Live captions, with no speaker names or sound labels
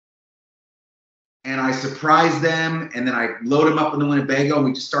and I surprise them, and then I load them up in the Winnebago, and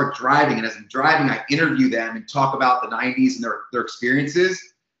we just start driving. And as I'm driving, I interview them and talk about the 90s and their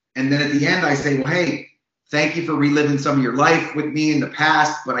experiences. And then at the end, I say, well, hey, thank you for reliving some of your life with me in the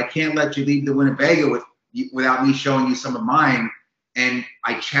past, but I can't let you leave the Winnebago without me showing you some of mine. And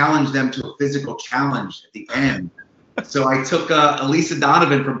I challenge them to a physical challenge at the end. So I took Elisa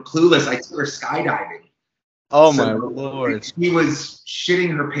Donovan from Clueless. I took her skydiving. Oh, my Lord. She was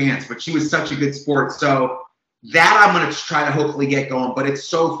shitting her pants, but she was such a good sport. So that I'm going to try to hopefully get going. But it's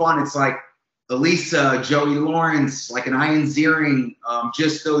so fun. It's like Elisa, Joey Lawrence, like an Ian Ziering,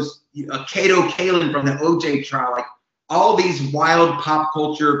 just those, Kato Kalin from the OJ trial, like all these wild pop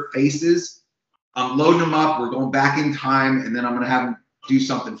culture faces. I'm loading them up. We're going back in time, and then I'm going to have them do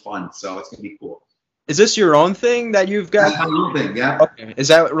something fun. So it's going to be cool. Is this your own thing that you've got? That's my own thing, yeah. Okay. Is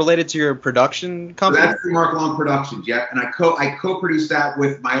that related to your production company? So that's the Mark Long Productions, yeah. And I co-produced that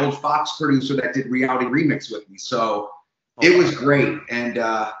with my old Fox producer that did Reality Remix with me. So it was great. And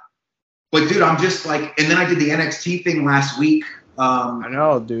but dude, I'm just like, and then I did the NXT thing last week. I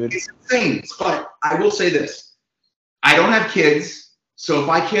know, dude. It's insane. But I will say this: I don't have kids, so if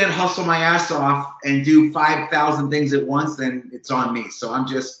I can't hustle my ass off and do 5,000 things at once, then it's on me. So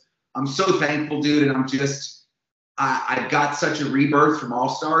I'm so thankful, dude, and I've got such a rebirth from All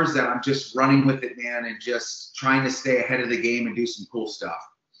Stars that I'm just running with it, man, and just trying to stay ahead of the game and do some cool stuff.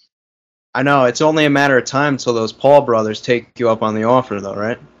 I know. It's only a matter of time until those Paul brothers take you up on the offer, though,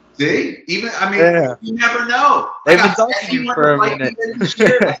 right? See? You never know. They've been talking for a minute. That's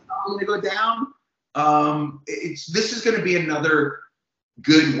going to go down. This is going to be another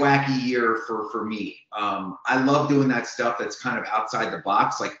good wacky year for me. I love doing that stuff that's kind of outside the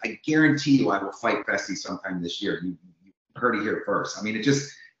box. Like, I guarantee you I will fight Fessy sometime this year. You heard it here first. I mean,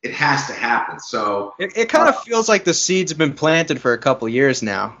 it has to happen. So it kind of feels like the seeds have been planted for a couple of years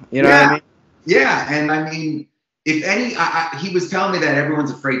now. You know what I mean? Yeah, and I mean, if any, he was telling me that everyone's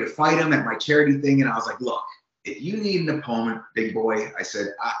afraid to fight him at my charity thing, and I was like, look, if you need an opponent, big boy, I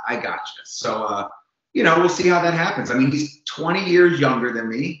said, I got you. So we'll see how that happens. I mean, he's 20 years younger than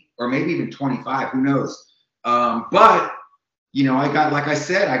me, or maybe even 25, who knows? But, I got, like I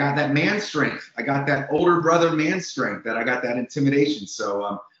said, I got that man strength. I got that older brother man strength, that I got that intimidation.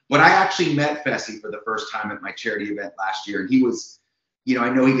 So, but I actually met Fessy for the first time at my charity event last year. And he was, I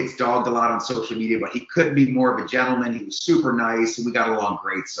know he gets dogged a lot on social media, but he couldn't be more of a gentleman. He was super nice, and we got along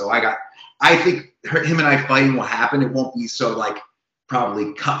great. So I think him and I fighting will happen. It won't be so, like,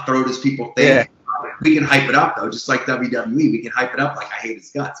 probably cutthroat as people think. Yeah. We can hype it up, though, just like WWE. We can hype it up like I hate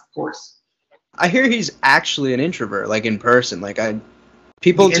his guts, of course. I hear he's actually an introvert, like in person. Like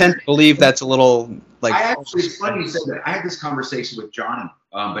people tend to believe that's a little like. It's funny you said that. I had this conversation with John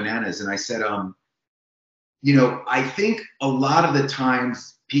Bananas, and I said, I think a lot of the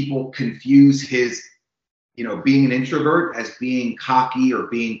times people confuse his, being an introvert as being cocky or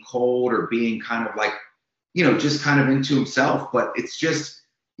being cold or being kind of like, just kind of into himself. But it's just.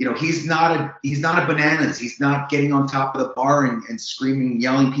 He's not a Bananas. He's not getting on top of the bar and screaming,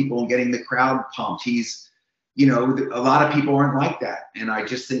 yelling people and getting the crowd pumped. He's, a lot of people aren't like that. And I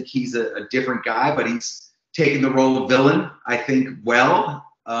just think he's a different guy, but he's taken the role of villain, I think, well.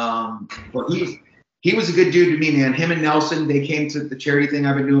 But he was a good dude to me, man. Him and Nelson, they came to the charity thing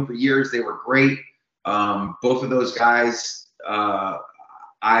I've been doing for years. They were great. Both of those guys, I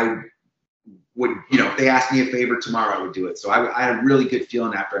would, if they asked me a favor tomorrow, I would do it. So I had a really good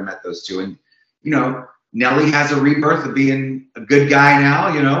feeling after I met those two. And, Nelly has a rebirth of being a good guy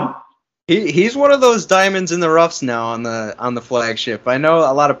now, He's one of those diamonds in the roughs now on the flagship. I know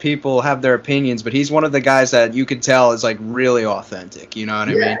a lot of people have their opinions, but he's one of the guys that you could tell is like really authentic. You know what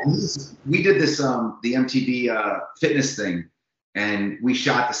I mean? We did this, the MTV fitness thing, and we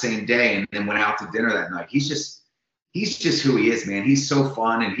shot the same day and then went out to dinner that night. He's just who he is, man. He's so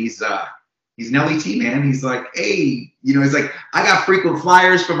fun, and he's Nelly T, man. He's like, hey, he's like, I got frequent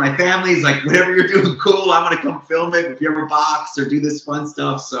flyers from my family. He's like, whatever you're doing, cool. I'm going to come film it if you ever box or do this fun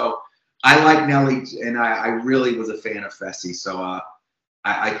stuff. So I like Nelly, and I really was a fan of Fessy. So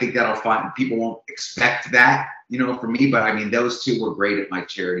I think that'll find people won't expect that, from me. But I mean, those two were great at my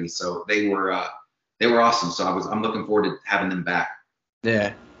charity. So they were awesome. So I'm looking forward to having them back.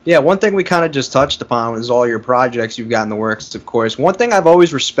 Yeah. Yeah, one thing we kind of just touched upon was all your projects you've got in the works, of course. One thing I've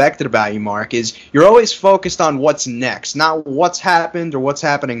always respected about you, Mark, is you're always focused on what's next, not what's happened or what's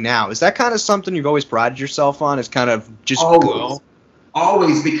happening now. Is that kind of something you've always prided yourself on, is kind of just go?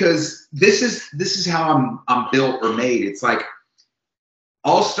 Always, because this is how I'm built or made. It's like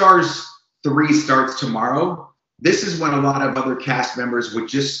All Stars 3 starts tomorrow. This is when a lot of other cast members would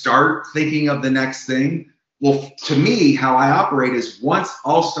just start thinking of the next thing. Well, to me, how I operate is once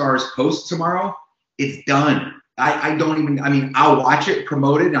All Stars posts tomorrow, it's done. I don't even, I mean, I'll watch it,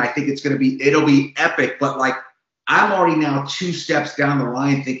 promote it, and I think it'll be epic, but like, I'm already now 2 steps down the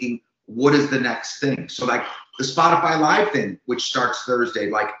line thinking, what is the next thing? So like the Spotify Live thing, which starts Thursday,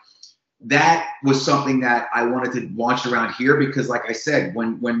 like that was something that I wanted to launch around here because like I said,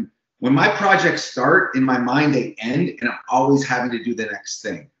 when my projects start, in my mind, they end, and I'm always having to do the next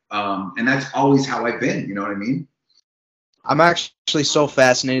thing. And that's always how I've been, you know what I mean? I'm actually so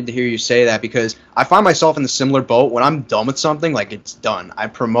fascinated to hear you say that because I find myself in the similar boat. When I'm done with something, like it's done. I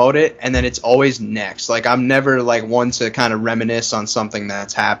promote it, and then it's always next. Like I'm never like one to kind of reminisce on something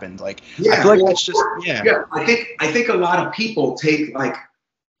that's happened. Like yeah, I feel like it's just yeah. I think a lot of people take like,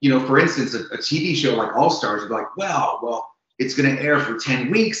 you know, for instance, a TV show like All Stars are like, well, it's going to air for 10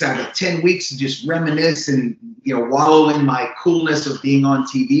 weeks. I have 10 weeks to just reminisce and, you know, wallow in my coolness of being on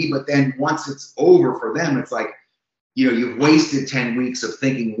TV. But then once it's over for them, it's like, you know, you've wasted 10 weeks of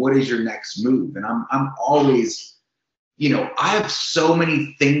thinking, what is your next move? And I'm always, you know, I have so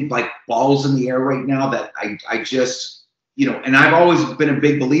many things like balls in the air right now that I just, you know, and I've always been a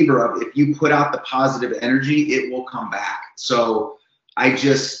big believer of if you put out the positive energy, it will come back. So I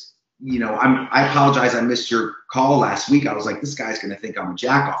just, you know, I apologize. I missed your call last week. I was like, this guy's going to think I'm a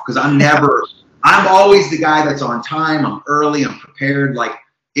jack off because I'm always the guy that's on time. I'm early. I'm prepared. Like,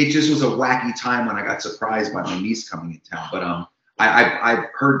 it just was a wacky time when I got surprised by my niece coming in town. But I've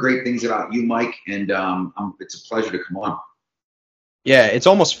heard great things about you, Mike, and it's a pleasure to come on. Yeah, it's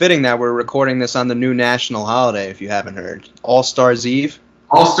almost fitting that we're recording this on the new national holiday, if you haven't heard. All-Stars Eve.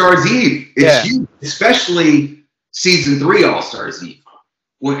 All-Stars Eve. It's huge, especially season 3 All-Stars Eve.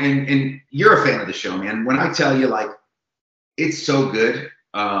 And you're a fan of the show, man. When I tell you, like, it's so good.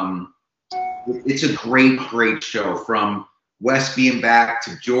 It's a great, great show from Wes being back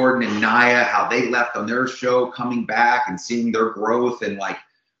to Jordan and Naya, how they left on their show, coming back and seeing their growth, and like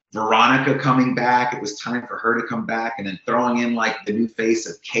Veronica coming back. It was time for her to come back, and then throwing in like the new face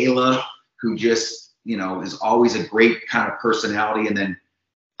of Kayla, who just, you know, is always a great kind of personality. And then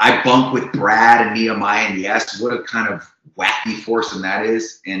I bunk with Brad and Nehemiah and Yes, what a kind of wacky foursome that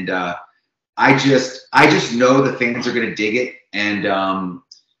is. And I just know the fans are going to dig it. And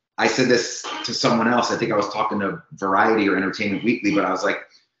I said this to someone else. I think I was talking to Variety or Entertainment Weekly, but I was like,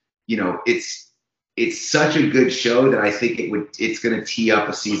 you know, it's such a good show that I think it's going to tee up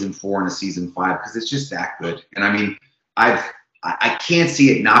a season 4 and a season 5 because it's just that good. And I mean, I can't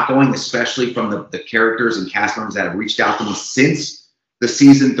see it not going, especially from the characters and cast members that have reached out to me since the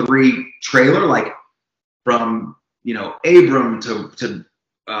season 3 trailer, like from, you know, Abram to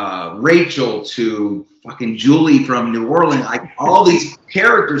Rachel to fucking Julie from New Orleans. Like all these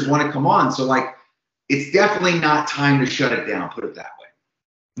characters want to come on. So like, it's definitely not time to shut it down. Put it that way.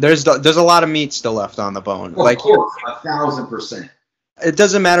 There's a lot of meat still left on the bone. Well, like, of course, 1,000%. It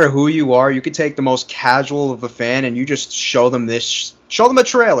doesn't matter who you are. You could take the most casual of a fan and you just show them a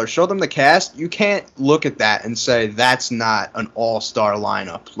trailer, show them the cast. You can't look at that and say that's not an all-star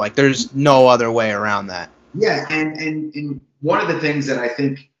lineup. Like there's no other way around that. Yeah, and one of the things that I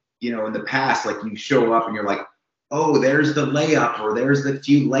think, you know, in the past, like you show up and you're like, oh, there's the layup, or there's the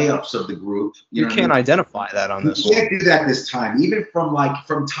few layups of the group. You can't identify that on this. You can't do that this time, even from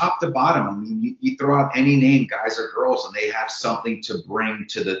top to bottom. I mean, you throw out any name, guys or girls, and they have something to bring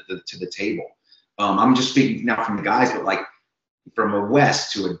to the table. I'm just speaking now from the guys, but like from a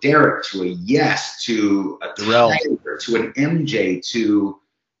Wes to a Derek to a Yes to a Darrell Tyler to an MJ to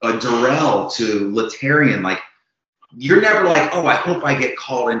a Darrell to Latarian, like. You're never like, oh, I hope I get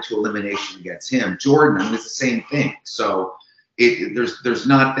called into elimination against him. Jordan, I mean, it's the same thing. So there's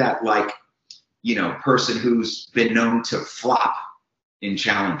not that like, you know, person who's been known to flop in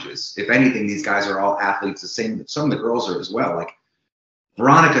challenges. If anything, these guys are all athletes. The same. Some of the girls are as well. Like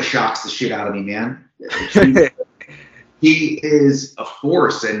Veronica shocks the shit out of me, man. He is a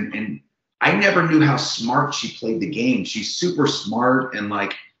force, and I never knew how smart she played the game. She's super smart, and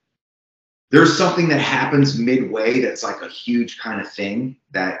like. There's something that happens midway that's like a huge kind of thing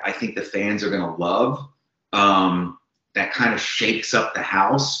that I think the fans are going to love, that kind of shakes up the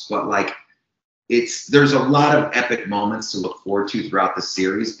house. But like, there's a lot of epic moments to look forward to throughout the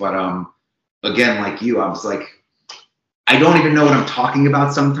series. But again, like you, I was like, I don't even know what I'm talking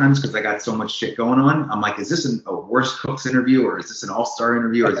about sometimes because I got so much shit going on. I'm like, is this a Worst Cooks interview, or is this an all-star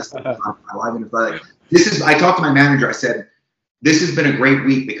interview, or is this a live interview? Like, I talked to my manager. I said, this has been a great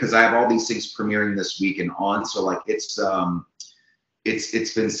week because I have all these things premiering this week and on. So like it's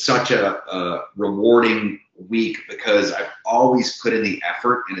been such a rewarding week because I've always put in the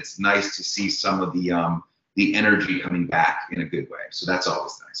effort, and it's nice to see some of the energy coming back in a good way. So that's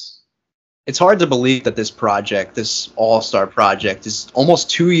always nice. It's hard to believe that this project, this All-Star project, is almost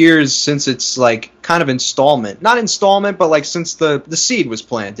 2 years since it's like kind of not installment, but like since the seed was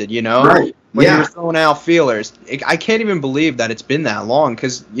planted, you know? Right. When you Yeah. were throwing out feelers. I can't even believe that it's been that long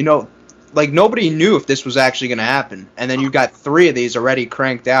because, you know, like nobody knew if this was actually going to happen. And then you've got 3 of these already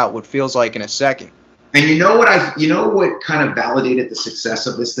cranked out, what feels like in a second. And you know what kind of validated the success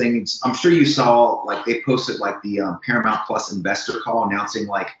of this thing? I'm sure you saw, like, they posted like the Paramount Plus investor call announcing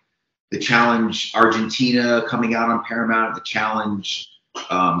like the Challenge Argentina coming out on Paramount, the Challenge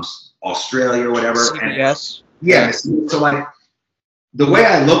Australia or whatever. CBS. Yeah. So like the way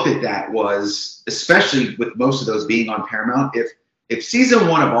I looked at that was, especially with most of those being on Paramount, if season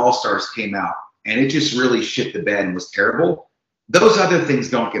 1 of All Stars came out and it just really shit the bed and was terrible, those other things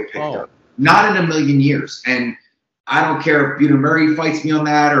don't get picked up. Not in a million years. And I don't care if Buda Murray fights me on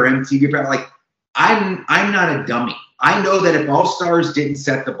that or MTV. Like, I'm not a dummy. I know that if All Stars didn't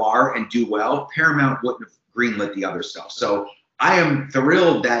set the bar and do well, Paramount wouldn't have greenlit the other stuff. So I am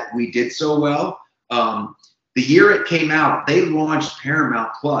thrilled that we did so well. The year it came out, they launched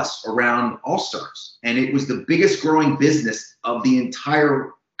Paramount Plus around All Stars, and it was the biggest growing business of the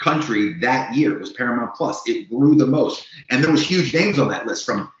entire country that year. Was Paramount Plus. It grew the most, and there was huge names on that list,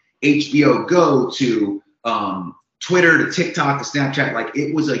 from HBO Go to Twitter to TikTok to Snapchat. Like,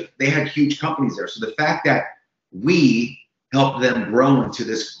 it was like they had huge companies there. So the fact that we helped them grow into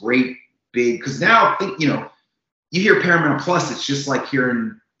this great big, because now you know, you hear Paramount Plus, it's just like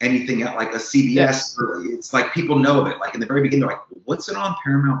hearing anything else, like a CBS. Or it's like people know of it. Like in the very beginning, they're like, "What's it on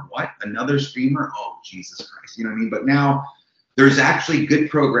Paramount? What, another streamer? Oh, Jesus Christ!" You know what I mean? But now there's actually good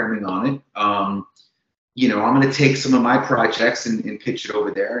programming on it. You know, I'm going to take some of my projects and pitch it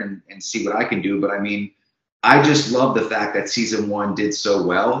over there and see what I can do. But I mean, I just love the fact that season 1 did so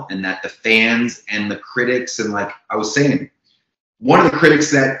well, and that the fans and the critics, and like I was saying, one of the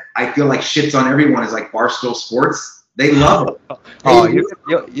critics that I feel like shits on everyone is like Barstool Sports. They love it. Oh,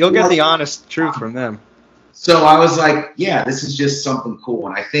 you'll get the honest truth from them. So I was like, yeah, this is just something cool.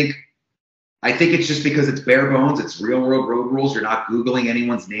 And I think it's just because it's bare bones, it's real world road rules. You're not Googling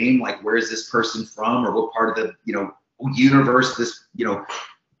anyone's name, like where is this person from or what part of the, you know, universe this, you know,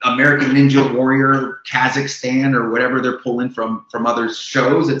 American Ninja Warrior, Kazakhstan or whatever they're pulling from other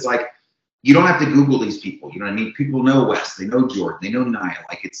shows. It's like, you don't have to Google these people. You know what I mean? People know Wes, they know Jordan, they know Nia.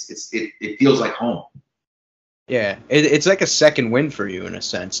 Like it feels like home. Yeah, it's like a second win for you in a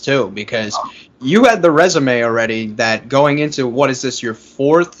sense too, because you had the resume already that going into, what is this, your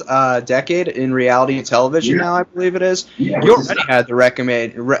 4th decade in reality television now, I believe it is. Yeah, you already had the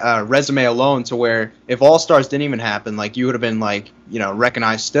resume alone to where if All Stars didn't even happen, like you would have been like, you know,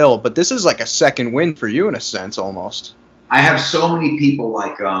 recognized still. But this is like a second win for you in a sense almost. I have so many people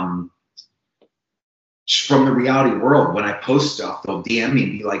like from the reality world, when I post stuff, they'll DM me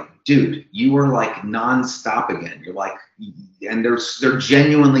and be like, dude, you are like nonstop again. You're like, and they're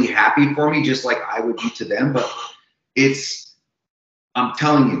genuinely happy for me, just like I would be to them. But I'm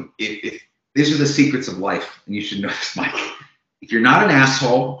telling you, if these are the secrets of life, and you should know this, Mike. If you're not an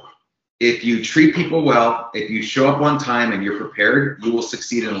asshole, if you treat people well, if you show up on time and you're prepared, you will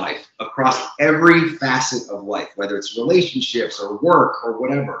succeed in life across every facet of life, whether it's relationships or work or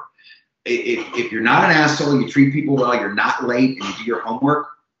whatever. If you're not an asshole, you treat people well, you're not late, and you do your homework,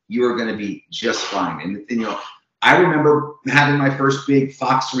 you are going to be just fine. And you know, I remember having my first big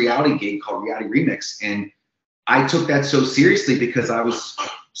Fox reality gig called Reality Remix, and I took that so seriously because I was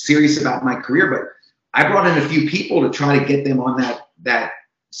serious about my career. But I brought in a few people to try to get them on that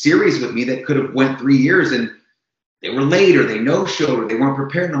series with me that could have went 3 years, and they were late or they no-showed or they weren't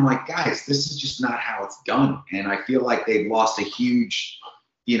prepared. And I'm like, guys, this is just not how it's done. And I feel like they've lost a huge,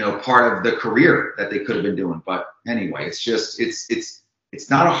 you know, part of the career that they could have been doing. But anyway, it's just, it's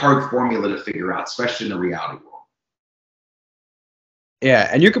not a hard formula to figure out, especially in the reality world. Yeah,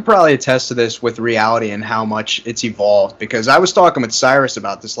 and you could probably attest to this with reality and how much it's evolved, because I was talking with Cyrus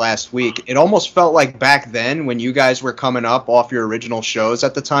about this last week. It almost felt like back then when you guys were coming up off your original shows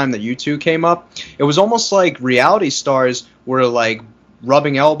at the time that you two came up, it was almost like reality stars were like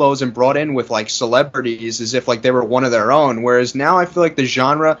rubbing elbows and brought in with like celebrities as if like they were one of their own, whereas now I feel like the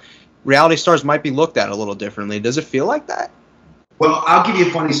genre, reality stars might be looked at a little differently. Does it feel like that? Well, I'll give you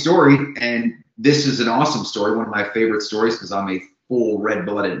a funny story, and this is an awesome story, one of my favorite stories, because I'm a full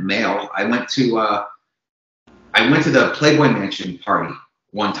red-blooded male. I went to the Playboy Mansion party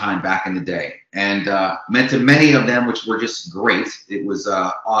one time back in the day, and met to many of them, which were just great. It was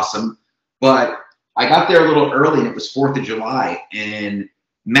awesome, but I got there a little early, and it was 4th of July, and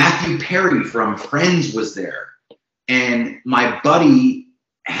Matthew Perry from Friends was there, and my buddy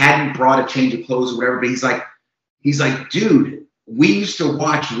hadn't brought a change of clothes or whatever, but he's like, dude, we used to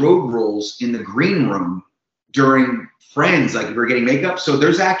watch Road Rules in the green room during Friends, like we were getting makeup. So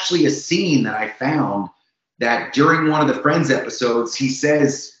there's actually a scene that I found that during one of the Friends episodes, he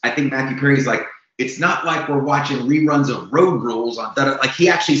says, I think Matthew Perry's like, it's not like we're watching reruns of Road Rules on that. Like he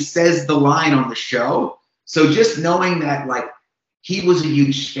actually says the line on the show. So just knowing that, like, he was a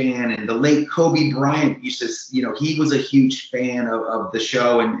huge fan, and the late Kobe Bryant used to, you know, he was a huge fan of the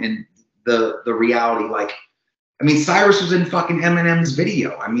show and the reality. Like, I mean, Cyrus was in fucking Eminem's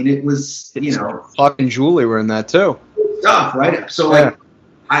video. I mean, it was, you know, fucking Julie were in that too. Stuff, right? So like,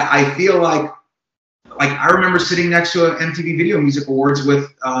 I feel like I remember sitting next to an MTV Video Music Awards with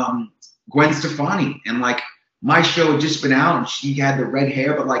Gwen Stefani, and like my show had just been out, and she had the red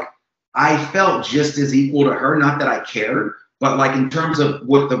hair, but like I felt just as equal to her. Not that I cared, but like in terms of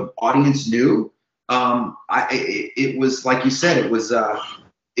what the audience knew, it was like you said, it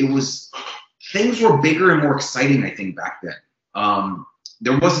was things were bigger and more exciting, I think, back then.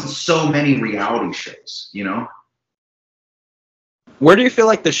 There wasn't so many reality shows, you know? Where do you feel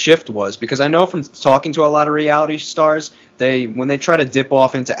like the shift was? Because I know from talking to a lot of reality stars, when they try to dip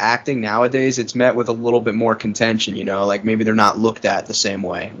off into acting nowadays, it's met with a little bit more contention, you know? Like maybe they're not looked at the same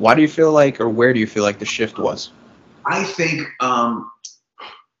way. Why do you feel like, or where do you feel like the shift was? I think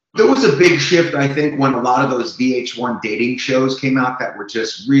there was a big shift, I think, when a lot of those VH1 dating shows came out that were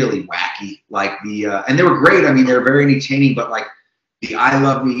just really wacky. Like and they were great. I mean, they were very entertaining, but like the I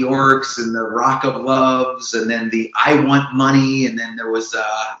Love New Yorks and the Rock of Loves, and then the I Want Money, and then there was,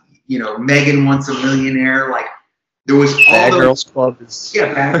 you know, Megan Wants a Millionaire. Like there was all Bad Girls Club.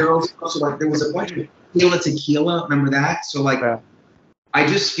 Yeah, Bad Girls Club. So like there was a bunch of Tequila. Remember that? So like, yeah. I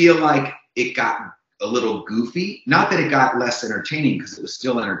just feel like it got a little goofy. Not that it got less entertaining, because it was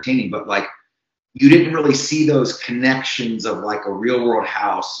still entertaining, but like you didn't really see those connections of like a Real World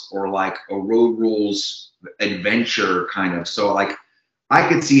House or like a Road Rules adventure kind of. So like I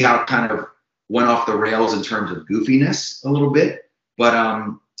could see how it kind of went off the rails in terms of goofiness a little bit, but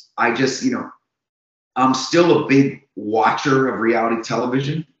I just, you know, I'm still a big watcher of reality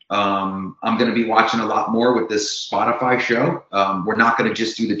television. I'm going to be watching a lot more with this Spotify show. We're not going to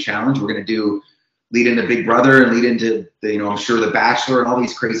just do the challenge. We're going to lead into Big Brother and lead into the, you know, I'm sure The Bachelor and all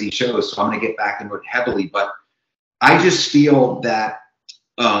these crazy shows. So I'm going to get back into it heavily, but I just feel that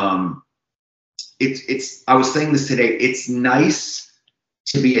I was saying this today. It's nice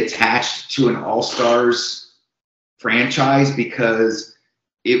to be attached to an All-Stars franchise, because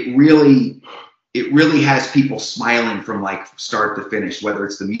it really has people smiling from like start to finish, whether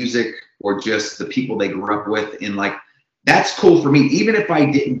it's the music or just the people they grew up with. And like, that's cool for me. Even if I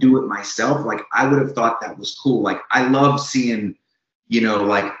didn't do it myself, like I would have thought that was cool. Like I love seeing, you know,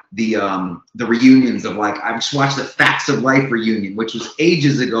 like the reunions of like, I just watched the Facts of Life reunion, which was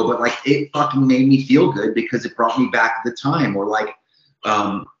ages ago, but like it fucking made me feel good because it brought me back to the time. Or like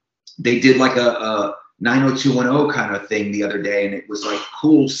they did like a 90210 kind of thing the other day, and it was like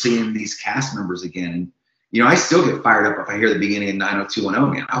cool seeing these cast members again. And you know, I still get fired up if I hear the beginning of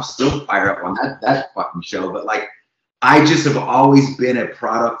 90210 again. I'll still fire up on that fucking show. But like, I just have always been a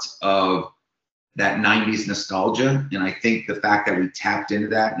product of that 90s nostalgia. And I think the fact that we tapped into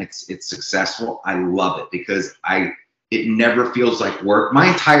that and it's successful, I love it, because it never feels like work. My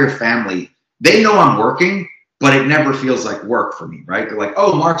entire family, they know I'm working, but it never feels like work for me, right? They're like,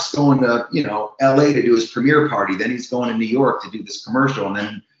 oh, Mark's going to, you know, LA to do his premiere party. Then he's going to New York to do this commercial. And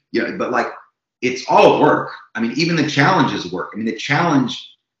then, you know, but like, it's all work. I mean, even the challenge is work. I mean, the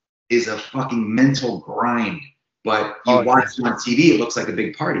challenge is a fucking mental grind, but you watch it on TV, it looks like a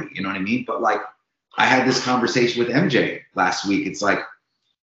big party. You know what I mean? But like, I had this conversation with MJ last week. It's like,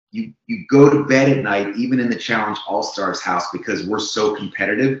 you go to bed at night, even in the Challenge All-Stars house, because we're so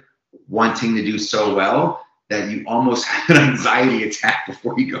competitive, wanting to do so well, that you almost have an anxiety attack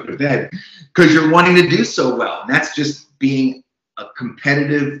before you go to bed, because you're wanting to do so well. And that's just being a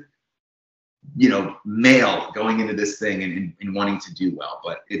competitive, you know, male going into this thing and wanting to do well.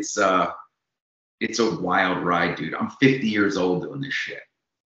 But it's a wild ride, dude. I'm 50 years old doing this shit.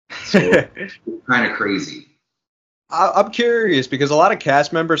 So it's kind of crazy. I'm curious, because a lot of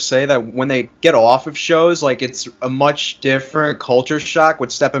cast members say that when they get off of shows, like it's a much different culture shock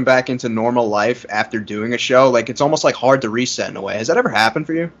with stepping back into normal life after doing a show. Like it's almost like hard to reset in a way. Has that ever happened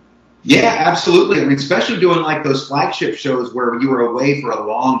for you? Yeah, absolutely. I mean, especially doing like those flagship shows where you were away for a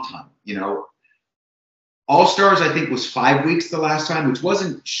long time. You know, All Stars, I think, was 5 weeks the last time, which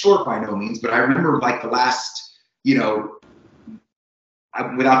wasn't short by no means, but I remember like the last, you know,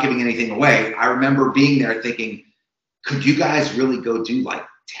 without giving anything away, I remember being there thinking, could you guys really go do like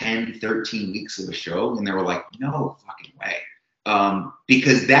 10, 13 weeks of a show? And they were like, no fucking way.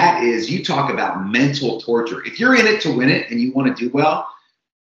 because that is, you talk about mental torture. If you're in it to win it and you want to do well,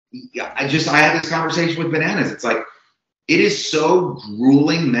 I had this conversation with Bananas. It's like, it is so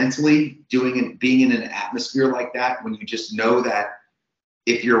grueling mentally being in an atmosphere like that, when you just know that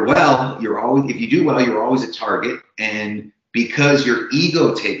if you're well, if you do well, you're always a target. And because your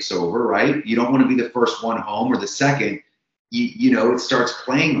ego takes over, right? You don't want to be the first one home or the second, you know, it starts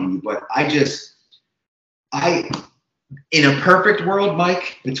playing on you. But in a perfect world,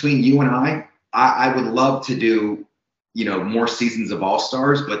 Mike, between you and I would love to do, you know, more seasons of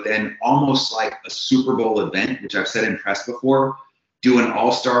All-Stars, but then almost like a Super Bowl event, which I've said in press before, do an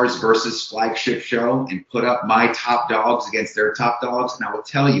All-Stars versus flagship show and put up my top dogs against their top dogs. And I will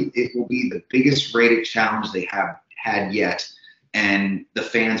tell you, it will be the biggest rated challenge they have had yet. And the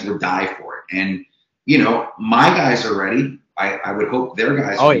fans would die for it. And, you know, my guys are ready. I would hope their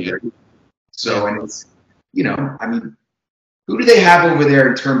guys are ready. So, and it's, you know, I mean, who do they have over there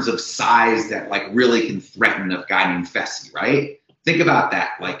in terms of size that like really can threaten a guy named Fessy, right? Think about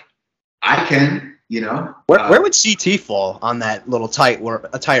that. Like, I can, you know. Where would CT fall on that little tight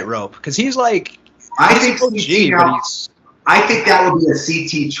rope? Because he's like, I think that would be a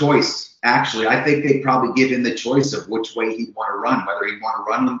CT choice. Actually, I think they'd probably give him the choice of which way he'd want to run, whether he'd want to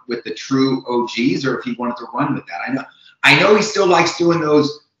run with the true OGs or if he wanted to run with that. I know he still likes doing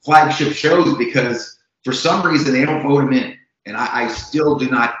those flagship shows because for some reason they don't vote him in. And I still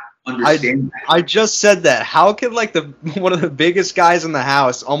do not understand that. I just said that. How could like one of the biggest guys in the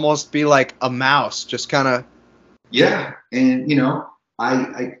house almost be like a mouse, just kind of? Yeah, and you know,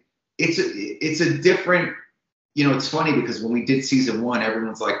 it's a different. You know, it's funny because when we did season 1,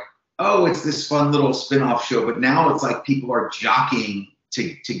 everyone's like, "Oh, it's this fun little spin-off show," but now it's like people are jockeying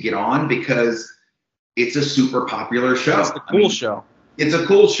to get on because it's a super popular show. It's a cool show. It's a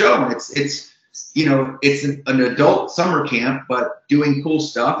cool show, and it's. You know, it's an adult summer camp, but doing cool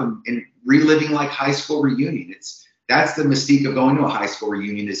stuff and reliving like high school reunion. That's the mystique of going to a high school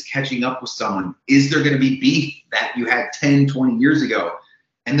reunion, is catching up with someone. Is there going to be beef that you had 10, 20 years ago?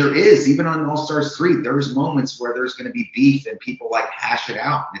 And there is, even on All-Stars 3, there's moments where there's going to be beef and people like hash it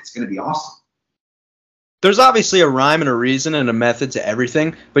out. And it's going to be awesome. There's obviously a rhyme and a reason and a method to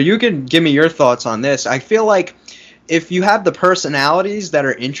everything, but you can give me your thoughts on this. I feel like if you have the personalities that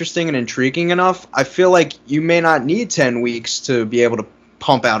are interesting and intriguing enough, I feel like you may not need 10 weeks to be able to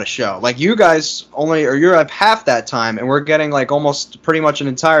pump out a show. Like you guys you're at half that time, and we're getting like almost pretty much an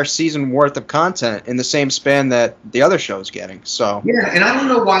entire season worth of content in the same span that the other show's getting. So yeah, and I don't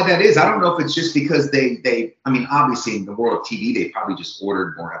know why that is. I don't know if it's just because they I mean, obviously in the world of TV, they probably just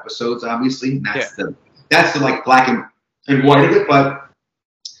ordered more episodes, obviously. And that's the like black and white of it. But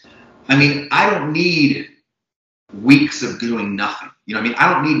I mean, I don't need weeks of doing nothing. You know what I mean?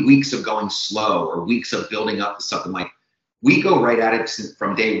 I don't need weeks of going slow or weeks of building up to something. Like, we go right at it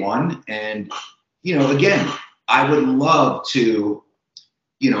from day one. And, you know, again, I would love to,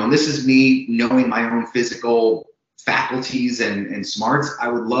 you know, and this is me knowing my own physical faculties and smarts. I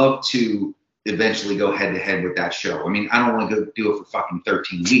would love to eventually go head to head with that show. I mean, I don't want to go do it for fucking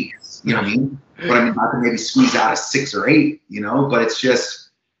 13 weeks. You know what I mean? But I mean, I can maybe squeeze out a 6 or 8, you know, but it's just,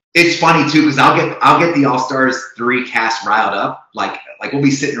 it's funny too, because I'll get the All-Stars 3 cast riled up. Like we'll be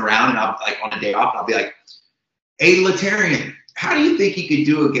sitting around, and I'll like on a day off, I'll be like, "Hey, Letarian, how do you think he could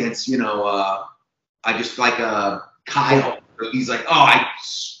do against, you know, I just like Kyle?" He's like, "Oh, I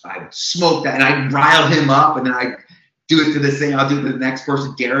smoked that," and I rile him up, and then I do it to the same. I'll do it to the next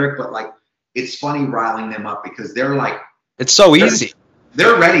person, Garrick. But like, it's funny riling them up because they're like, it's so easy.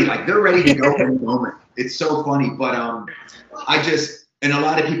 They're ready, like they're ready to go any moment. It's so funny, but and a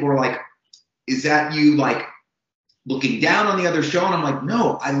lot of people are like, is that you like looking down on the other show? And I'm like,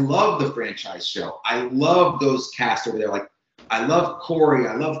 no, I love the franchise show. I love those cast over there. Like, I love Corey.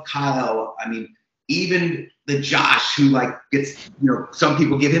 I love Kyle. I mean, even the Josh who like gets, you know, some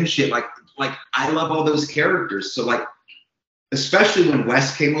people give him shit. Like I love all those characters. So like, especially when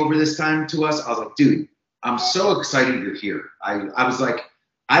Wes came over this time to us, I was like, dude, I'm so excited you're here. I was like,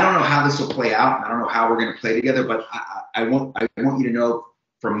 I don't know how this will play out, and I don't know how we're going to play together, but I want you to know,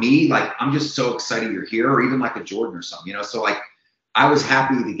 from me, like, I'm just so excited you're here, or even like a Jordan or something, you know? So like, I was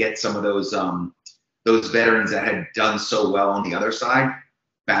happy to get some of those veterans that had done so well on the other side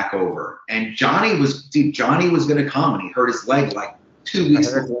back over. And Johnny was going to come, and he hurt his leg like 2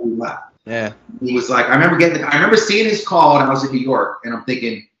 weeks before we left. Yeah. He was like, I remember seeing his call, and I was in New York, and I'm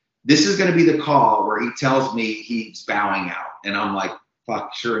thinking, this is going to be the call where he tells me he's bowing out. And I'm like,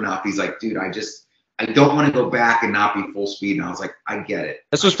 fuck, sure enough. He's like, dude, I don't want to go back and not be full speed. And I was like, I get it.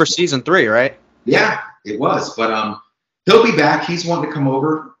 This was for season 3, right? Yeah, it was. But he'll be back. He's wanting to come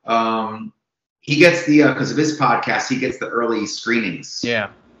over. he gets the because of his podcast, he gets the early screenings. Yeah.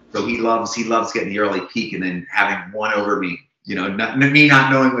 So he loves getting the early peek and then having one over me. You know, me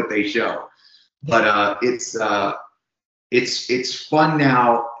not knowing what they show. But it's fun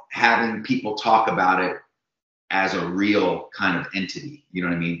now having people talk about it as a real kind of entity. You know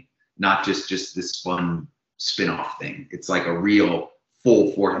what I mean? Not just this fun spin-off thing. It's like a real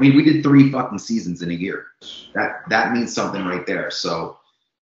full force. I mean, we did 3 fucking seasons in a year. That means something right there. So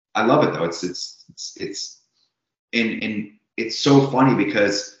I love it though. It's so funny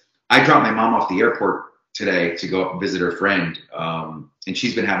because I dropped my mom off the airport today to go up and visit her friend, and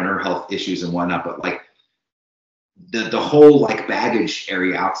she's been having her health issues and whatnot. But like the whole like baggage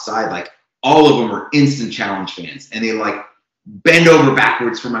area outside, like all of them were instant challenge fans, and they like bend over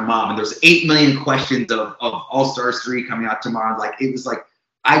backwards for my mom. And there's 8 million questions of All Stars 3 coming out tomorrow. Like it was like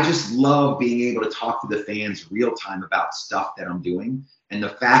I just love being able to talk to the fans real time about stuff that I'm doing, and the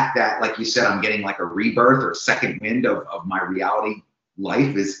fact that, like you said, I'm getting like a rebirth or a second wind of my reality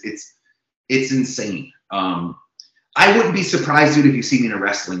life is it's insane. I wouldn't be surprised, dude, if you see me in a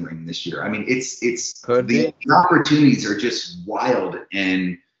wrestling ring this year. I mean, the opportunities are just wild,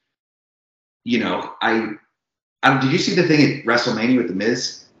 and you know, did you see the thing at WrestleMania with The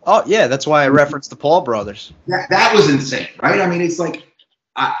Miz? Oh yeah, that's why I referenced the Paul brothers. That was insane, right? I mean, it's like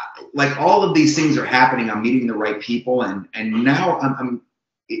all of these things are happening. I'm meeting the right people, and now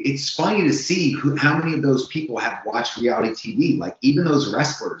it's funny to see how many of those people have watched reality TV. Like even those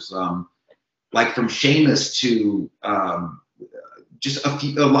wrestlers. Like from Sheamus to just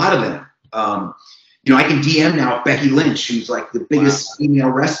a lot of them. You know, I can DM now Becky Lynch, who's like the biggest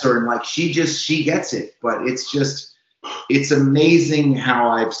female wrestler, and like she gets it. But it's amazing how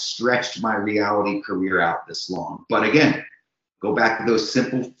I've stretched my reality career out this long. But again, go back to those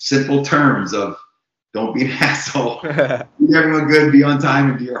simple terms of don't be an asshole, be everyone good, be on time,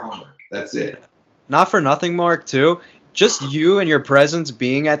 and do your homework. That's it. Not for nothing, Mark, too. Just you and your presence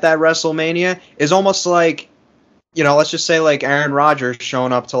being at that WrestleMania is almost like, you know, let's just say like Aaron Rodgers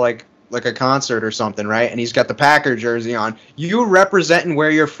showing up to like a concert or something, right? And he's got the Packer jersey on. You representing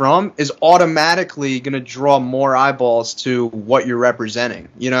where you're from is automatically going to draw more eyeballs to what you're representing.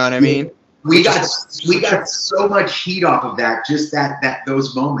 You know what I mean? We got so much heat off of that, just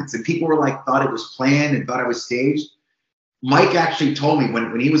those moments. And people were like, thought it was planned and thought it was staged. Mike actually told me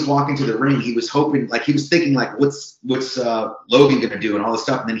when he was walking to the ring, he was hoping, like he was thinking like, what's Logan gonna do and all this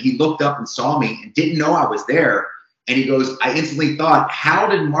stuff. And then he looked up and saw me and didn't know I was there. And he goes, I instantly thought, how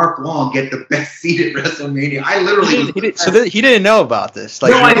did Mark Long get the best seat at WrestleMania? I literally he didn't know about this.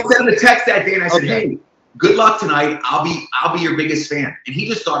 Like, no, I sent him a text that day and I said, hey, good luck tonight. I'll be your biggest fan. And he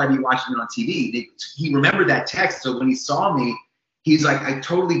just thought I'd be watching it on TV. He remembered that text. So when he saw me, he's like, I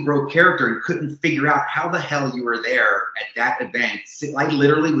totally broke character and couldn't figure out how the hell you were there at that event. I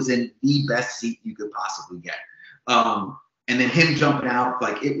literally was in the best seat you could possibly get. And then him jumping out,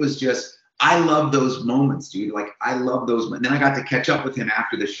 like it was just, I love those moments, dude. Like I love those. And then I got to catch up with him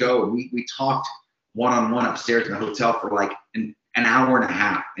after the show, and we talked one-on-one upstairs in the hotel for like an hour and a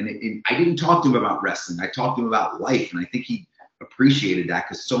half. And I didn't talk to him about wrestling. I talked to him about life, and I think he appreciated that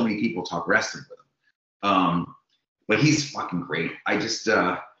because so many people talk wrestling with him. But he's fucking great. I just,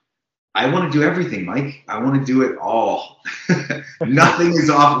 I want to do everything, Mike. I want to do it all. Nothing is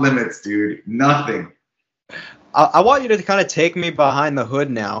off limits, dude. Nothing. I want you to kind of take me behind the hood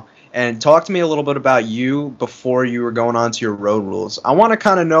now and talk to me a little bit about you before you were going on to your Road Rules. I want to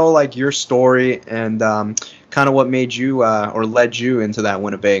kind of know like your story and kind of what made you or led you into that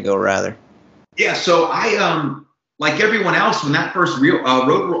Winnebago rather. Yeah. So I, like everyone else, when that first Real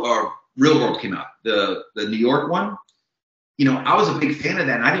World came out, the New York one, you know, I was a big fan of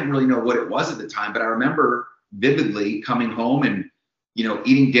that, and I didn't really know what it was at the time, but I remember vividly coming home and, you know,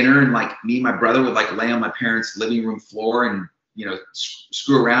 eating dinner, and like me and my brother would like lay on my parents' living room floor and, you know,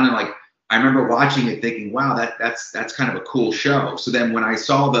 screw around, and like I remember watching it thinking, wow, that's kind of a cool show. So then when I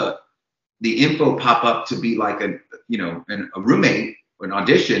saw the info pop up to be like a roommate or an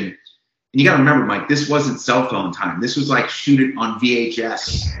audition. And you got to remember, Mike, this wasn't cell phone time. This was like shoot it on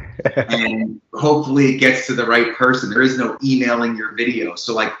VHS and hopefully it gets to the right person. There is no emailing your video.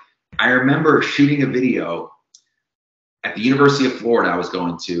 So like, I remember shooting a video at the University of Florida I was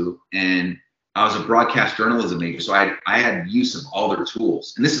going to, and I was a broadcast journalism major. So I had use of all their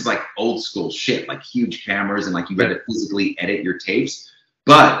tools. And this is like old school shit, like huge cameras, and like you got to physically edit your tapes.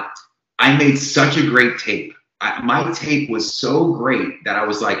 But I made such a great tape. My tape was so great that I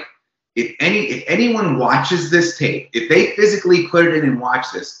was like, if anyone watches this tape, if they physically put it in and watch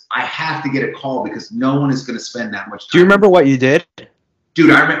this, I have to get a call because no one is going to spend that much time. Do you remember what you did?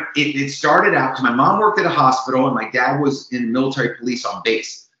 Dude, I remember it started out because my mom worked at a hospital and my dad was in military police on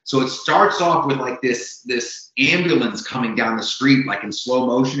base. So it starts off with like this ambulance coming down the street, like in slow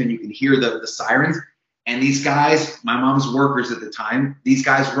motion, and you can hear the sirens. And these guys, my mom's workers at the time, these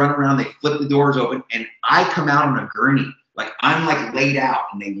guys run around, they flip the doors open, and I come out on a gurney. Like I'm like laid out,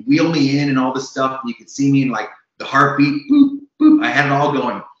 and they wheel me in and all this stuff. And you can see me in like the heartbeat, boop, boop. I had it all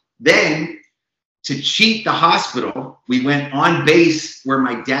going. Then to cheat the hospital, we went on base where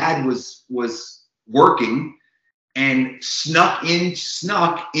my dad was working, and snuck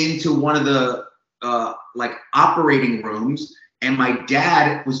into one of the like operating rooms. And my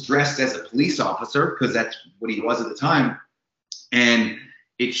dad was dressed as a police officer because that's what he was at the time. And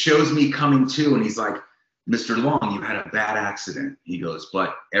it shows me coming to, and he's like, Mr. Long, you had a bad accident. He goes,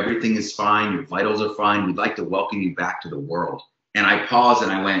 but everything is fine. Your vitals are fine. We'd like to welcome you back to the world. And I paused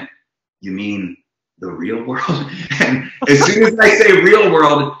and I went, you mean the real world? And as soon as I say real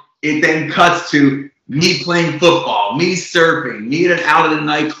world, it then cuts to me playing football, me surfing, me out at a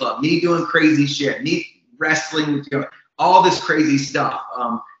nightclub, me doing crazy shit, me wrestling with all this crazy stuff.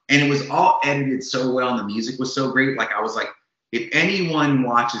 And it was all edited so well, and the music was so great. Like I was like, if anyone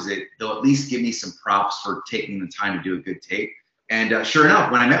watches it, they'll at least give me some props for taking the time to do a good tape. And sure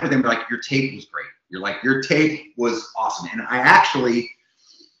enough, when I met with them, they're like, your tape was great. You're like, your tape was awesome. And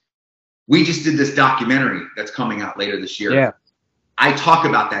we just did this documentary that's coming out later this year. Yeah. I talk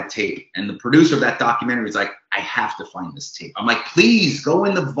about that tape, and the producer of that documentary is like, I have to find this tape. I'm like, please go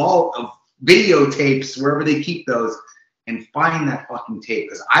in the vault of videotapes, wherever they keep those, and find that fucking tape,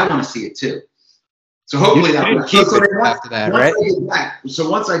 because I want to see it too. So hopefully that will keep it after that, right? So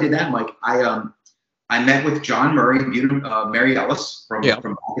once I did that, Mike, I met with John Murray and Mary Ellis from back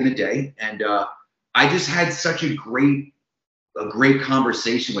in the day, and I just had such a great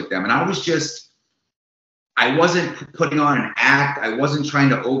conversation with them. And I wasn't putting on an act. I wasn't trying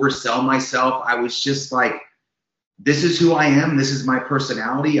to oversell myself. I was just like, this is who I am. This is my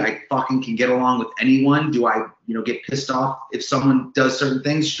personality. I fucking can get along with anyone. Do I, get pissed off if someone does certain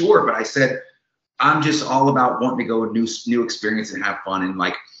things? Sure. But I said, I'm just all about wanting to go a new experience and have fun. And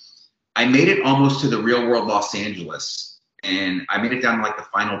like, I made it almost to the real world Los Angeles, and I made it down to like the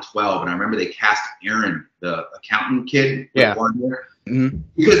final 12. And I remember they cast Aaron, the accountant kid. Yeah. One year. Mm-hmm.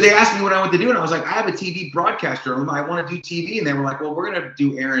 Because they asked me what I wanted to do, and I was like, I have a TV broadcaster. I want to do TV. And they were like, well, we're going to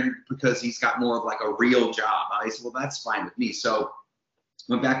do Aaron because he's got more of like a real job. I said, well, that's fine with me. So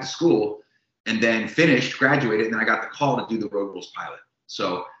went back to school and then finished, graduated, and then I got the call to do the Road Rules pilot.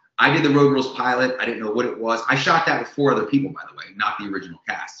 So I did the Road Rules pilot. I didn't know what it was. I shot that with 4 other people, by the way, not the original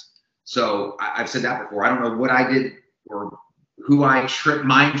cast. So I've said that before. I don't know what I did or who I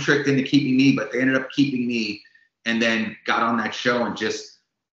mind tricked into keeping me, but they ended up keeping me. And then got on that show, and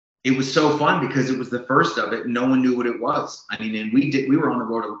it was so fun because it was the first of it. And no one knew what it was. I mean, and we were on the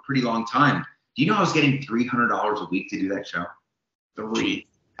road a pretty long time. Do you know I was getting $300 a week to do that show?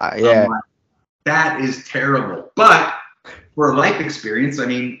 Yeah. That is terrible. But for a life experience, I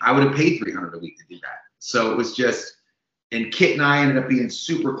mean, I would have paid $300 a week to do that. So it was just, and Kit and I ended up being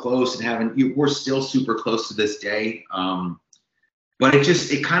super close and we're still super close to this day. But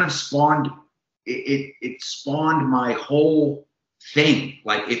it kind of spawned. It spawned my whole thing.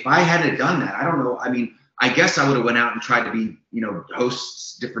 Like if I hadn't done that, I don't know. I mean, I guess I would have went out and tried to be,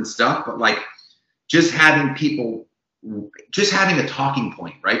 hosts different stuff, but like just having a talking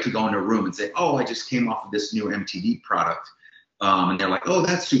point, right? To go into a room and say, oh, I just came off of this new MTV product. And they're like, oh,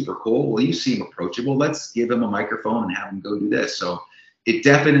 that's super cool. Well, you seem approachable. Let's give him a microphone and have him go do this. So it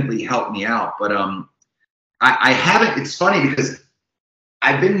definitely helped me out. But I haven't, it's funny because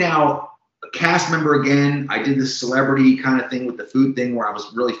I've been now a cast member again. I did this celebrity kind of thing with the food thing where I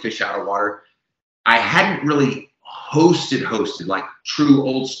was really fish out of water. I hadn't really hosted like true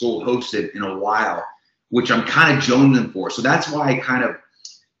old school hosted in a while, which I'm kind of jonesing for. So that's why I kind of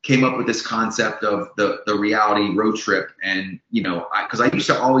came up with this concept of the reality road trip. And, because I used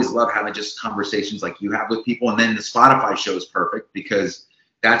to always love having just conversations like you have with people. And then the Spotify show is perfect because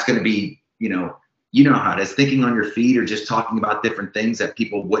that's going to be, you know how it is, thinking on your feet or just talking about different things that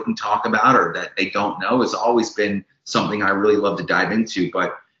people wouldn't talk about or that they don't know has always been something I really love to dive into.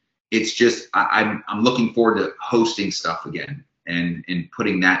 But it's just, I'm looking forward to hosting stuff again and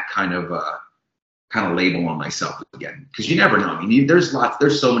putting that kind of label on myself again. Because you never know. I mean, there's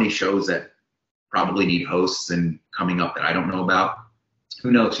so many shows that probably need hosts and coming up that I don't know about.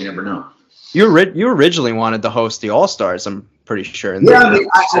 Who knows? You never know. You originally wanted to host the All-Stars, I'm pretty sure. Yeah,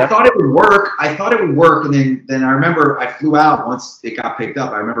 I thought it would work. And then I remember I flew out once it got picked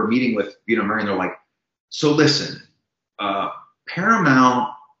up. I remember meeting with Murray, and they're like, so listen,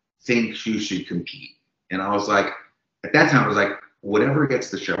 Paramount thinks you should compete. And I was like, at that time, I was like, whatever gets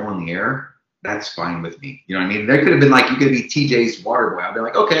the show on the air, that's fine with me. You know what I mean? There could have been like, you could be TJ's water boy. I'd be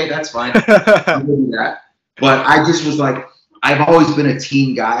like, okay, that's fine. I'll do that. But I just was like, I've always been a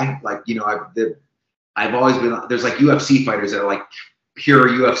team guy. Like, you know, I've always been, there's like UFC fighters that are like pure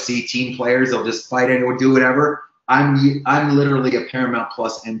UFC team players. They'll just fight and do whatever. I'm literally a Paramount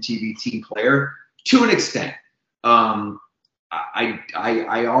Plus MTV team player to an extent. I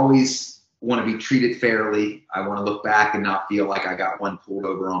always want to be treated fairly. I want to look back and not feel like I got one pulled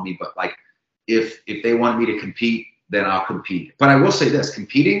over on me. But like, if they want me to compete, then I'll compete. But I will say this,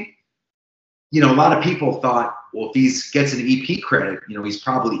 competing, you know, a lot of people thought, well, if he gets an EP credit, you know, he's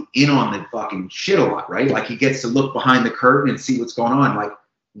probably in on the fucking shit a lot, right? Like he gets to look behind the curtain and see what's going on. Like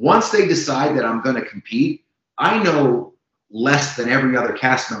once they decide that I'm going to compete, I know less than every other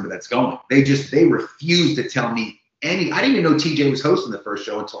cast member that's going. They refuse to tell me I didn't even know TJ was hosting the first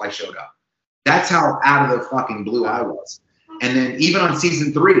show until I showed up. That's how out of the fucking blue I was. And then even on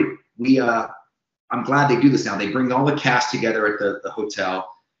season 3, I'm glad they do this now. They bring all the cast together at the hotel,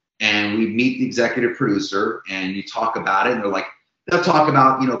 and we meet the executive producer, and you talk about it, and they'll talk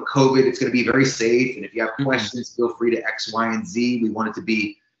about, you know, COVID, it's going to be very safe, and if you have questions, feel free to X, Y, and Z. We want it to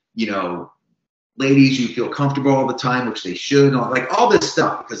be, you know, ladies, you feel comfortable all the time, which they should, like all this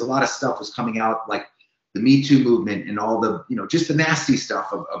stuff, because a lot of stuff was coming out, like the Me Too movement and all the, you know, just the nasty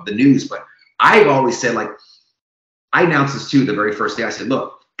stuff of the news. But I've always said, like, I announced this too the very first day. I said,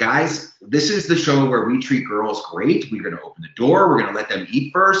 look, guys, this is the show where we treat girls great. We're going to open the door. We're going to let them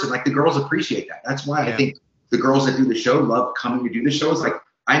eat first. And like the girls appreciate that. That's why I think the girls that do the show love coming to do the show. It's like,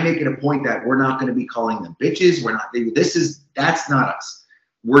 I make it a point that we're not going to be calling them bitches. We're not, that's not us.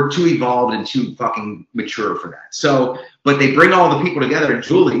 We're too evolved and too fucking mature for that. So, but they bring all the people together, and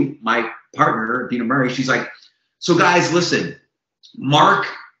Julie, my partner, Dina Murray, she's like, so guys, listen, Mark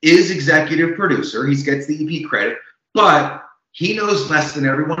is executive producer. He gets the EP credit, but he knows less than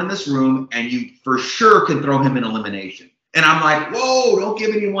everyone in this room, and you for sure can throw him in elimination. And I'm like, whoa, don't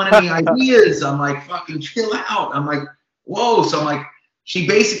give anyone any ideas. I'm like, fucking chill out. I'm like, whoa. So I'm like, she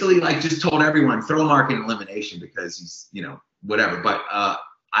basically like just told everyone, throw Mark in elimination because he's, you know, whatever. But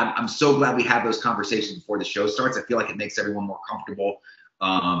I'm so glad we have those conversations before the show starts. I feel like it makes everyone more comfortable.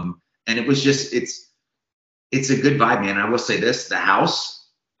 And it was just, it's a good vibe, man. I will say this,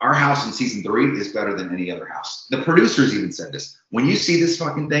 our house in season 3 is better than any other house. The producers even said this. When you see this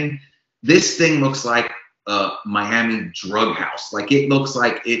fucking thing, this thing looks like a Miami drug house. Like it looks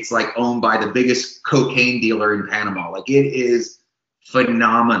like it's like owned by the biggest cocaine dealer in Panama. Like it is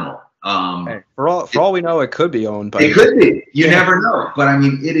phenomenal. Hey, for all we know, it could be owned by. It could be. You never know. But I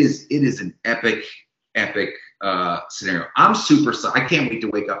mean, it is an epic scenario. I'm super. I can't wait to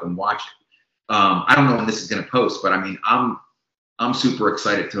wake up and watch it. I don't know when this is going to post, but I mean, I'm super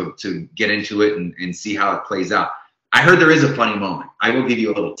excited to get into it and see how it plays out. I heard there is a funny moment. I will give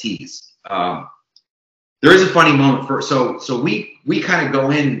you a little tease. There is a funny moment so we kind of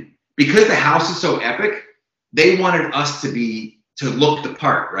go in because the house is so epic. They wanted us to look the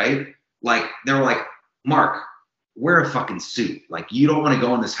part, right? Like they were like, Mark, wear a fucking suit. Like you don't want to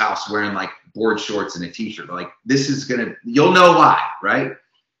go in this house wearing like board shorts and a t-shirt. Like this is you'll know why, right?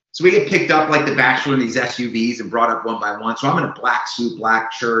 So we get picked up like the Bachelor in these SUVs and brought up one by one. So I'm in a black suit,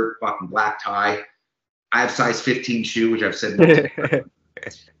 black shirt, fucking black tie. I have size 15 shoe, which I've said.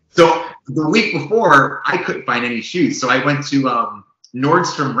 So the week before, I couldn't find any shoes. So I went to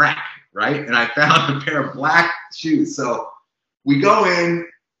Nordstrom Rack, right? And I found a pair of black shoes. So we go in,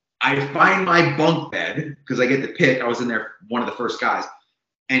 I find my bunk bed because I get the pick. I was in there, one of the first guys.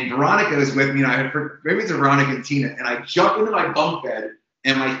 And Veronica is with me. And maybe it's Veronica and Tina. And I jump into my bunk bed.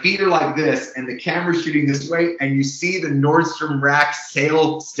 And my feet are like this, and the camera's shooting this way, and you see the Nordstrom Rack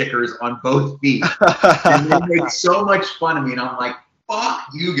sale stickers on both feet. And they make so much fun of me, and I'm like, fuck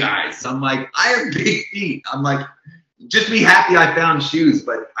you guys. I'm like, I have big feet. I'm like, just be happy I found shoes.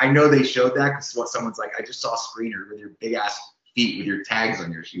 But I know they showed that because someone's like, I just saw a screener with your big-ass feet with your tags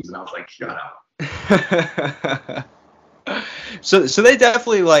on your shoes. And I was like, shut up. So they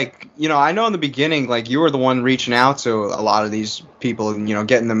definitely, like, you know, I know in the beginning, like, you were the one reaching out to a lot of these people and, you know,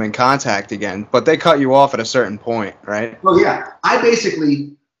 getting them in contact again, but they cut you off at a certain point, right? Well, yeah. I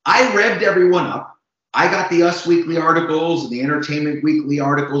revved everyone up. I got the Us Weekly articles and the Entertainment Weekly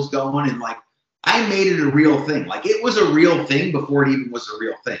articles going, and, like, I made it a real thing. Like, it was a real thing before it even was a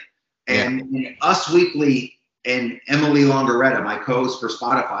real thing. And Us Weekly and Emily Longaretta, my co-host for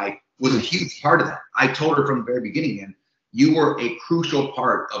Spotify, was a huge part of that. I told her from the very beginning, and you were a crucial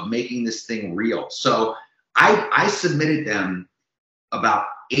part of making this thing real. So I submitted them about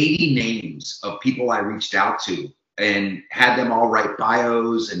 80 names of people I reached out to and had them all write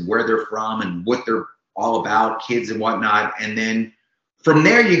bios and where they're from and what they're all about, kids and whatnot. And then from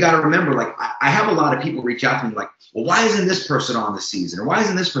there, you got to remember, like, I have a lot of people reach out to me like, well, why isn't this person on the season? Or why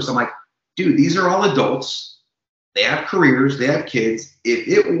isn't this person? I'm like, dude, these are all adults. They have careers. They have kids. If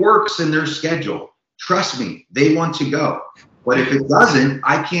it works in their schedule, trust me, they want to go. But if it doesn't,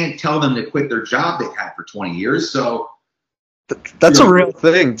 I can't tell them to quit their job they've had for 20 years. So that's a real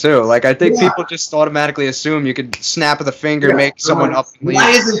thing, too. Like, I think people just automatically assume you could snap of the finger and make someone up and leave.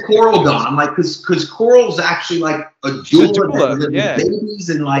 Why isn't Coral gone? I'm like, because Coral's actually like a doula that lives with babies,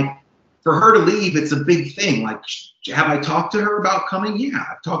 and like for her to leave, it's a big thing. Like, have I talked to her about coming? Yeah,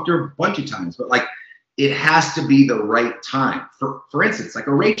 I've talked to her a bunch of times, but like, it has to be the right time. For instance, like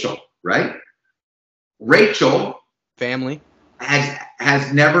a Rachel, right? Rachel family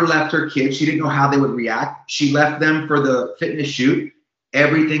has never left her kids. She didn't know how they would react. She left them for the fitness shoot.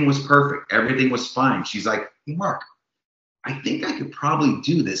 Everything was perfect. Everything was fine. She's like, hey, Mark, I think I could probably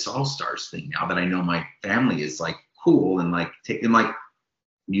do this All-Stars thing now that I know my family is like cool and like taking like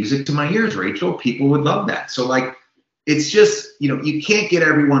music to my ears, Rachel. People would love that. So like, it's just, you know, you can't get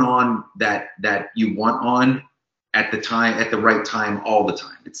everyone on that you want on at the right time all the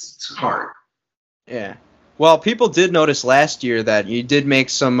time. It's hard. Yeah. Well, people did notice last year that you did make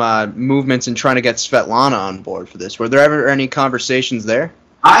some movements in trying to get Svetlana on board for this. Were there ever any conversations there?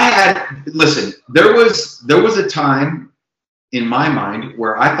 Listen, there was a time in my mind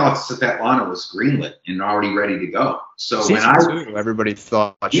where I thought Svetlana was greenlit and already ready to go. So everybody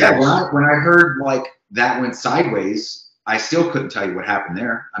thought. Yeah, when I heard like that went sideways, I still couldn't tell you what happened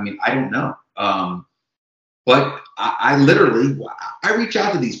there. I mean, I don't know. But I literally reach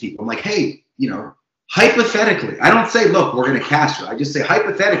out to these people. I'm like, hey, you know, hypothetically, I don't say, look, we're going to cast her. I just say,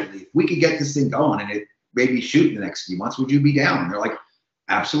 hypothetically, if we could get this thing going and it maybe shoot in the next few months, would you be down? And they're like,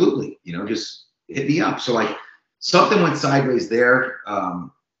 absolutely. You know, just hit me up. So like something went sideways there.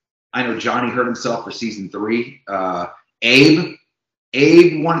 I know Johnny hurt himself for season 3.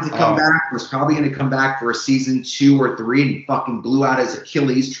 Abe wanted to come back, was probably going to come back for a season 2 or 3, and he fucking blew out his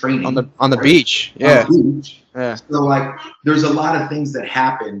Achilles training on the beach. Yeah. On the beach. Yeah. So like, there's a lot of things that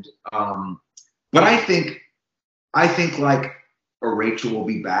happened. But I think like a Rachel will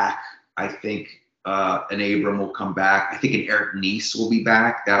be back. I think an Abram will come back. I think an Eric Nies will be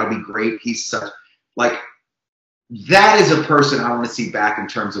back. That'll be great. He's such like, that is a person I want to see back in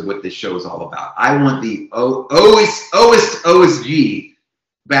terms of what this show is all about. I want the OSG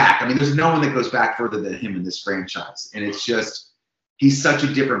back. I mean, there's no one that goes back further than him in this franchise. And it's just, he's such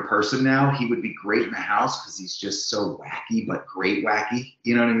a different person now. He would be great in the house because he's just so wacky, but great wacky.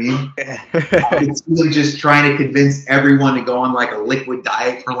 You know what I mean? It's really just trying to convince everyone to go on like a liquid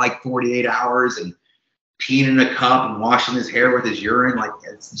diet for like 48 hours and peeing in a cup and washing his hair with his urine. Like,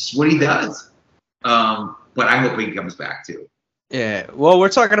 it's just what he does. But I hope he comes back too. Yeah, well, we're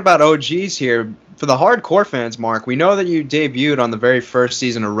talking about OGs here. For the hardcore fans, Mark, we know that you debuted on the very first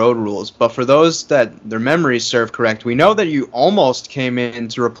season of Road Rules, but for those that their memories serve correct, we know that you almost came in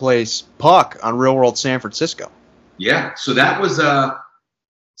to replace Puck on Real World San Francisco. Yeah, so that was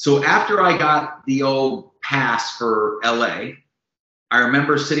so after I got the old pass for LA, I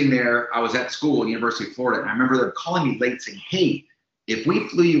remember sitting there, I was at school, University of Florida, and I remember them calling me late saying, hey, if we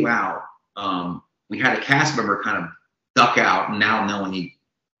flew you out, we had a cast member kind of duck out, and now knowing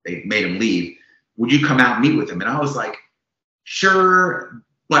they made him leave, would you come out and meet with him? And I was like, sure.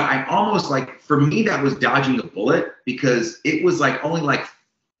 But I almost like, for me, that was dodging a bullet because it was like only like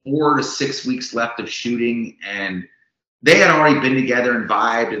 4 to 6 weeks left of shooting, and they had already been together and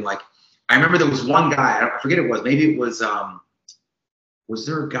vibed. And like, I remember there was one guy, I forget it was, maybe it was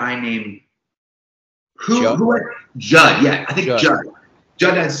there a guy named Judd? Yeah, I think Judd.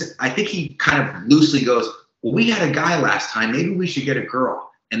 Judd has, I think he kind of loosely goes, well, we had a guy last time, maybe we should get a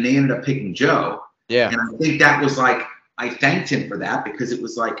girl. And they ended up picking Joe. Yeah. And I think that was like, I thanked him for that because it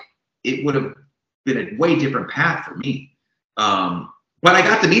was like, it would have been a way different path for me. But I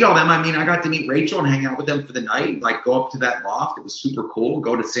got to meet all them. I mean, I got to meet Rachel and hang out with them for the night, like go up to that loft. It was super cool.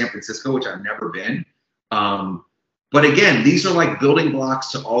 Go to San Francisco, which I've never been. But again, these are like building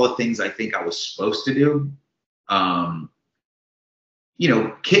blocks to all the things I think I was supposed to do. You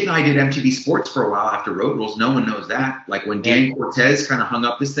know, Kit and I did MTV Sports for a while after Road Rules. No one knows that. Like when Dan Cortez kind of hung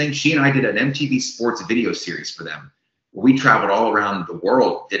up this thing, she and I did an MTV Sports video series for them. We traveled all around the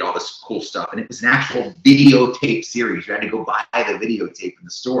world, did all this cool stuff. And it was an actual videotape series. You had to go buy the videotape in the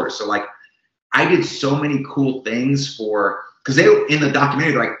store. So like I did so many cool things because they were in the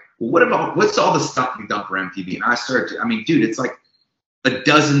documentary, they're like, well, what's all the stuff you've done for MTV? And I started I mean, dude, it's like a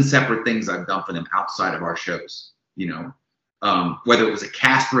dozen separate things I've done for them outside of our shows, you know? Whether it was a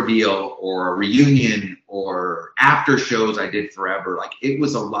cast reveal or a reunion or after shows I did forever. Like it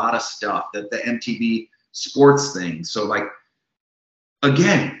was a lot of stuff that the MTV Sports thing. So like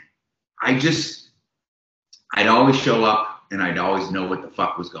again, I'd always show up and I'd always know what the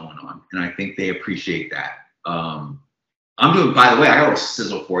fuck was going on. And I think they appreciate that. I'm doing, by the way, I got a little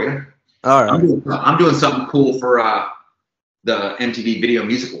sizzle for you. All right. I'm doing something cool for the MTV Video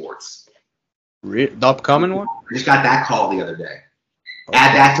Music Awards. The upcoming one? I just got that call the other day. Okay.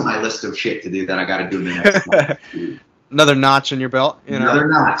 Add that to my list of shit to do that I got to do in the next month. Another notch in your belt, you know? Another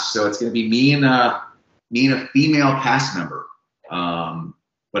notch. So it's going to be me and a female cast member.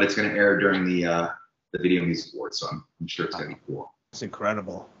 But it's going to air during the Video Music Awards, so I'm sure it's going to be cool. It's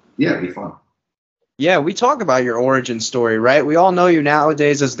incredible. Yeah, it'll be fun. Yeah, we talk about your origin story, right? We all know you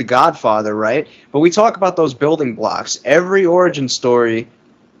nowadays as the Godfather, right? But we talk about those building blocks. Every origin story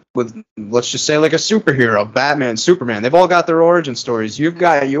with, let's just say, like a superhero, Batman, Superman, they've all got their origin stories. You've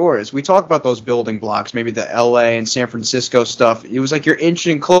got yours. We talk about those building blocks, maybe the LA and San Francisco stuff. It was like you're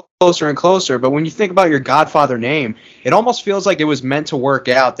inching closer and closer. But when you think about your Godfather name, it almost feels like it was meant to work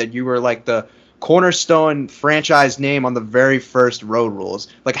out, that you were like the cornerstone franchise name on the very first Road Rules.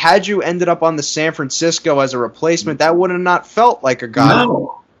 Like, had you ended up on the San Francisco as a replacement, that would have not felt like a God.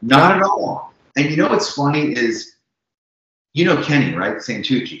 No, not at all. And you know what's funny is, you know Kenny, right?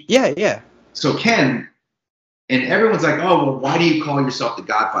 Santucci. Yeah, yeah. So Ken, and everyone's like, oh, well, why do you call yourself the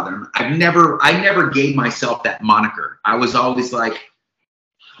Godfather? I never gave myself that moniker. I was always like,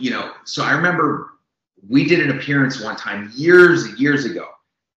 you know, so I remember we did an appearance one time years ago.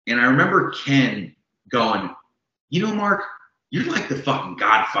 And I remember Ken going, you know, Mark, you're like the fucking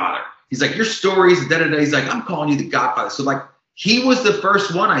Godfather. He's like, your stories, da-da-da. He's like, I'm calling you the Godfather. So like, he was the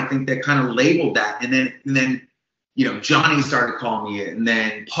first one, I think, that kind of labeled that. And then, you know, Johnny started calling me it. And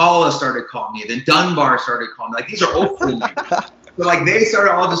then Paula started calling me it. Then Dunbar started calling me. Like, these are old school names. So like, they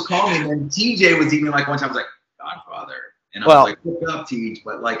started all just calling me. And then TJ was even like, one time I was like, Godfather. And I was like, what's up, TJ?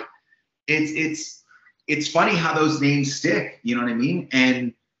 But like, it's funny how those names stick. You know what I mean?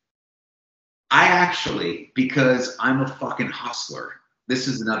 And I actually, because I'm a fucking hustler, this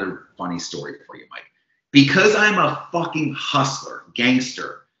is another funny story for you, Mike. Because I'm a fucking hustler,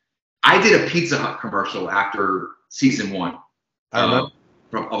 gangster, I did a Pizza Hut commercial after season 1 of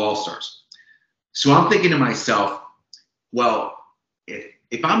All Stars. So I'm thinking to myself, well,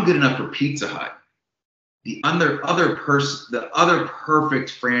 if I'm good enough for Pizza Hut, the other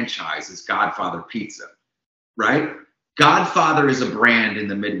perfect franchise is Godfather Pizza, right? Godfather is a brand in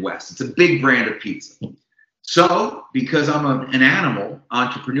the Midwest. It's a big brand of pizza. So because I'm an animal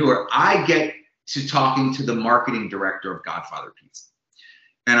entrepreneur, I get to talking to the marketing director of Godfather Pizza.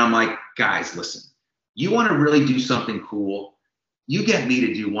 And I'm like, guys, listen, you want to really do something cool? You get me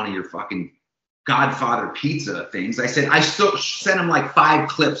to do one of your fucking Godfather Pizza things. I said, I still sent him like 5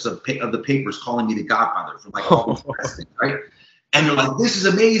 clips of the papers calling me the Godfather from like all these press things, right? And they're like, this is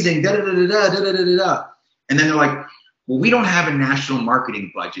amazing, da-da-da-da-da-da-da-da-da. And then they're like, well, we don't have a national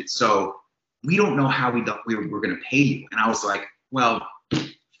marketing budget, so we don't know how we're going to pay you. And I was like, well,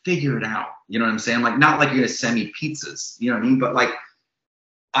 figure it out. You know what I'm saying? Like, not like you're going to send me pizzas, you know what I mean? But like,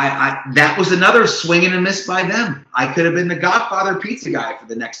 that was another swing and a miss by them. I could have been the Godfather Pizza guy for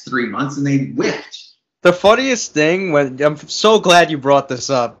the next 3 months, and they whiffed. The funniest thing, I'm so glad you brought this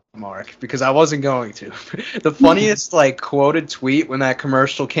up, Mark, because I wasn't going to. The funniest, like, quoted tweet when that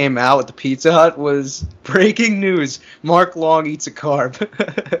commercial came out with the Pizza Hut was, breaking news, Mark Long eats a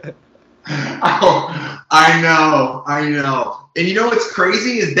carb. Oh, I know. And you know what's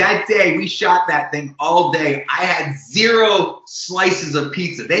crazy is that day we shot that thing all day. I had 0 slices of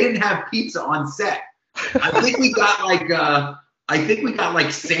pizza. They didn't have pizza on set. I think we got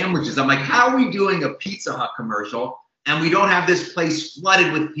like sandwiches. I'm like, how are we doing a Pizza Hut commercial and we don't have this place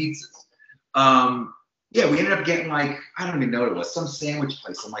flooded with pizzas? Yeah, we ended up getting like, I don't even know what it was, some sandwich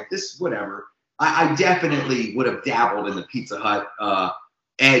place. I'm like, this, whatever. I definitely would have dabbled in the Pizza Hut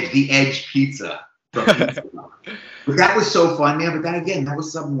the Edge Pizza from Pizza Hut. But that was so fun, man. But then again, that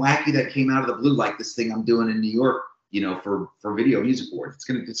was something wacky that came out of the blue, like this thing I'm doing in New York, you know, for Video Music Awards.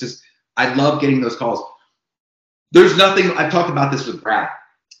 It's just, I love getting those calls. There's nothing, I've talked about this with Brad.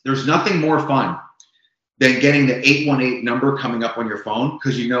 There's nothing more fun than getting the 818 number coming up on your phone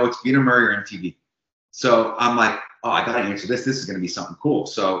because you know it's Vina Murray or MTV. So I'm like, oh, I got to answer this. This is going to be something cool.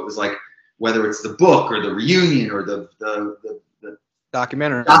 So it was like, whether it's the book or the reunion or the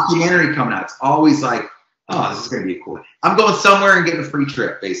documentary coming out, it's always like, oh, this is going to be cool. I'm going somewhere and getting a free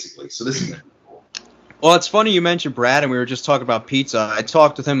trip, basically. So this is going to be cool. Well, it's funny you mentioned Brad, and we were just talking about pizza. I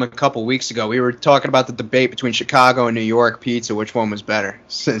talked with him a couple weeks ago. We were talking about the debate between Chicago and New York pizza, which one was better.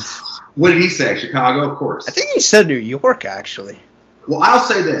 What did he say? Chicago, of course. I think he said New York, actually. Well, I'll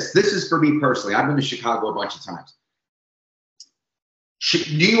say this. This is for me personally. I've been to Chicago a bunch of times.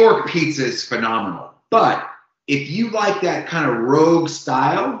 New York pizza is phenomenal, but if you like that kind of rogue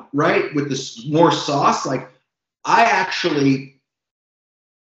style, right, with the more sauce, like I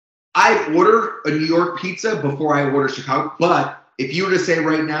order a New York pizza before I order Chicago. But if you were to say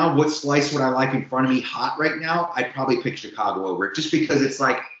right now, what slice would I like in front of me hot right now, I'd probably pick Chicago over it, just because it's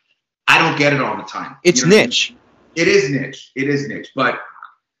like I don't get it all the time. It's niche. It is niche. It is niche. But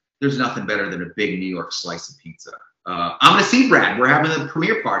there's nothing better than a big New York slice of pizza. I'm going to see Brad. We're having a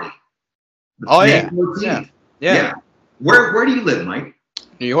premiere party. Oh, May yeah. 14th. Yeah. Yeah. Where do you live, Mike?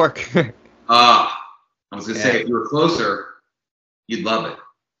 New York. I was going to say, if you were closer, you'd love it.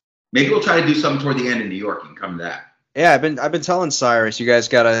 Maybe we'll try to do something toward the end in New York and come to that. Yeah, I've been telling Cyrus, you guys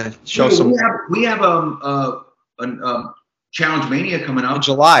gotta show some. We have Challenge Mania coming up in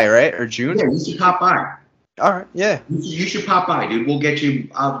July, right, or June? Yeah, you should pop by. All right, yeah. You should pop by, dude. We'll get you.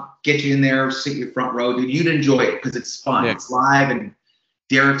 I'll get you in there, sit you front row, dude. You'd enjoy it because it's fun. Yeah. It's live, and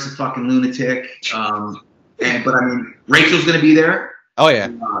Derek's a fucking lunatic. But I mean, Rachel's gonna be there. Oh yeah.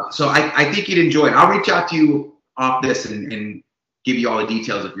 So I think you'd enjoy it. I'll reach out to you off this and give you all the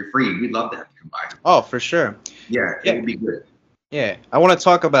details if you're free. We'd love to have you come by. Oh, for sure. Yeah, it would be good. Yeah, I want to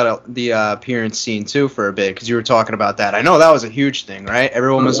talk about the appearance scene too for a bit because you were talking about that. I know that was a huge thing, right?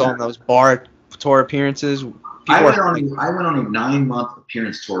 Everyone was on those bar tour appearances. I went on a 9-month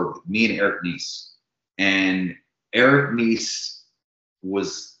appearance tour with me and Eric Nies, and Eric Nies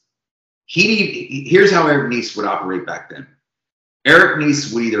was here's how Eric Nies would operate back then. Eric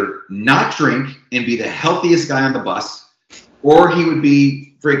Nies would either not drink and be the healthiest guy on the bus, or he would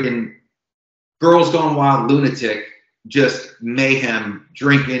be friggin' girls gone wild lunatic, just mayhem,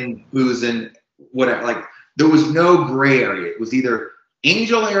 drinking, boozing, whatever. Like, there was no gray area. It was either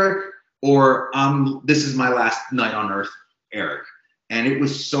Angel Eric or this is my last night on earth Eric. And it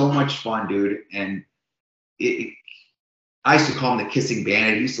was so much fun, dude. And I used to call him the kissing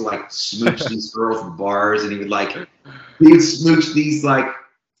bandit. He used to like smooch these girls in bars, and he would smooch these like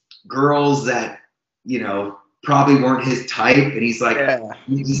girls that, you know, probably weren't his type. And he's like,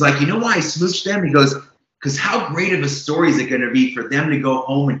 you know why I smooched them? He goes, because how great of a story is it going to be for them to go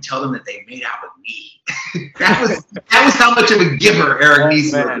home and tell them that they made out with me? that was how much of a giver Eric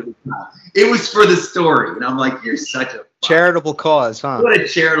Nies was. It was for the story. And I'm like, you're such a charitable cause, huh? What a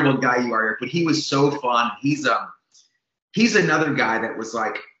charitable guy you are, Eric. But he was so fun. He's another guy that was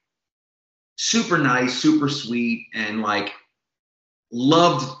like super nice, super sweet, and like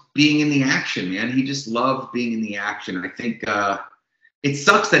loved being in the action, man. He just loved being in the action. I think it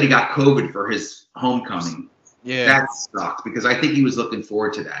sucks that he got COVID for his homecoming. Yeah, that sucked because I think he was looking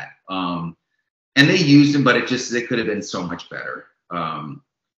forward to that. And they used him, but it could have been so much better.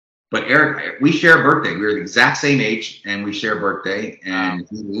 But Eric, we share a birthday. We're the exact same age, and we share a birthday. And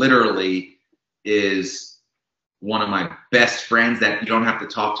he literally is one of my best friends that you don't have to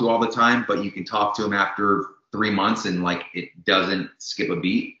talk to all the time, but you can talk to him after 3 months and like it doesn't skip a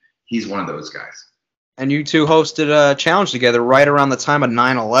beat. He's one of those guys. And you two hosted a challenge together right around the time of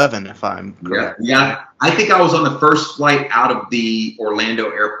 9/11, if I'm correct. Yeah. I think I was on the first flight out of the Orlando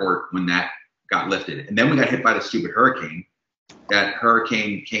airport when that got lifted. And then we got hit by the stupid hurricane. That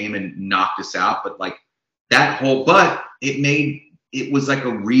hurricane came and knocked us out. But like but it was like a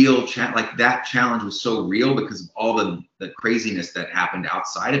real challenge. Like that challenge was so real because of all the craziness that happened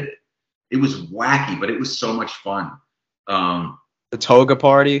outside of it. It was wacky, but it was so much fun. The toga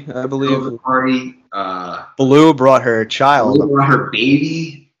party, I believe. Toga party. Blue brought her child. Blue brought her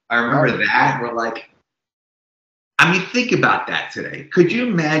baby. I remember that. We're like, I mean, think about that today. Could you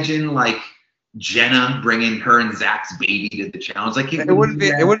imagine like Jenna bringing her and Zach's baby to the challenge? Like it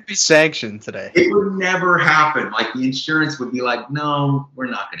wouldn't be sanctioned today. It would never happen. Like the insurance would be like, no, we're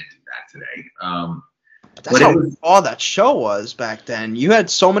not going to do that today. That's how all that show was back then. You had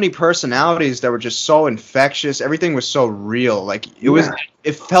so many personalities that were just so infectious. Everything was so real. Like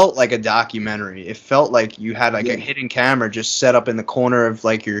it felt like a documentary. It felt like you had like a hidden camera just set up in the corner of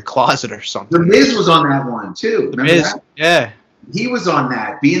like your closet or something. The Miz was on that one too. Remember that? Yeah. He was on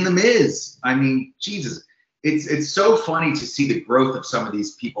that, being the Miz. I mean, Jesus, it's so funny to see the growth of some of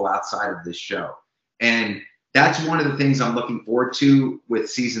these people outside of this show. And that's one of the things I'm looking forward to with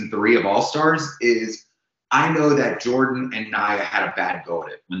season 3 of All Stars is I know that Jordan and Nia had a bad go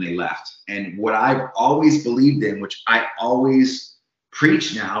at it when they left. And what I've always believed in, which I always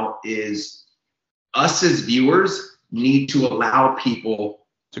preach now, is us as viewers need to allow people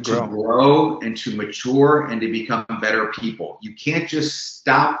to grow and to mature and to become better people. You can't just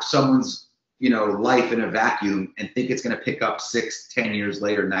stop someone's, life in a vacuum and think it's going to pick up 6-10 years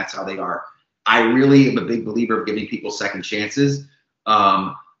later and that's how they are. I really am a big believer of giving people second chances.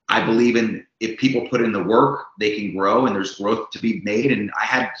 I believe in if people put in the work, they can grow, and there's growth to be made. And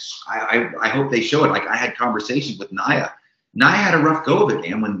I hope they show it. Like I had conversations with Nia. Nia had a rough go of it,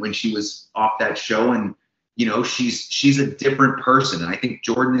 man, when she was off that show, and you know she's a different person, and I think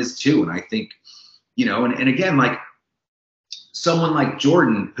Jordan is too. And I think, you know, and again, like someone like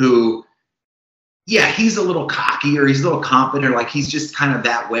Jordan, who, yeah, he's a little cocky or he's a little confident, or like he's just kind of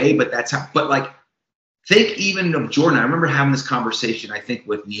that way. But that's how. But like, think even of Jordan. I remember having this conversation, I think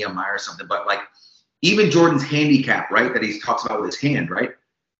with Nehemiah or something. But like, even Jordan's handicap, right, that he talks about with his hand, right?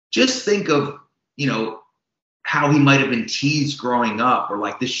 Just think of, you know, how he might have been teased growing up, or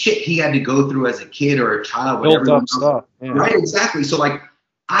like the shit he had to go through as a kid or a child. Built up stuff. Yeah. Right, exactly. So like,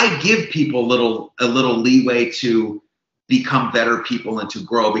 I give people a little leeway to become better people and to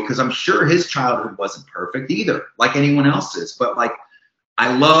grow, because I'm sure his childhood wasn't perfect either, like anyone else's. But like,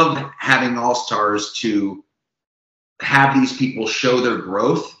 I love having All-Stars to have these people show their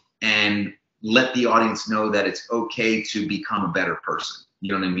growth and let the audience know that it's okay to become a better person.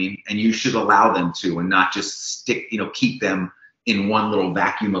 You know what I mean? And you should allow them to, and not just stick, you know, keep them in one little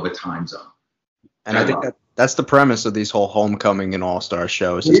vacuum of a time zone. And I think that's the premise of these whole homecoming and all-star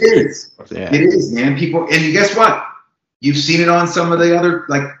shows. It is. Yeah. It is, man. People, and guess what? You've seen it on some of the other,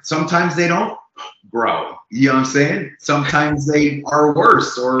 like sometimes they don't grow. You know what I'm saying? Sometimes they are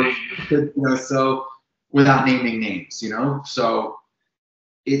worse, or, you know, so without naming names, you know? So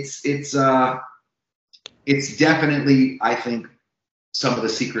it's definitely, I think, some of the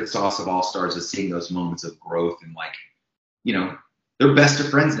secret sauce of All-Stars is seeing those moments of growth, and like, you know, they're best of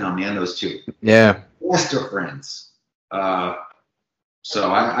friends now, man, those two. Yeah. Best of friends.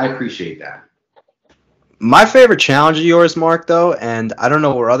 So I appreciate that. My favorite challenge of yours, Mark, though, and I don't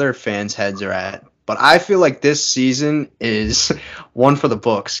know where other fans' heads are at, but I feel like this season is one for the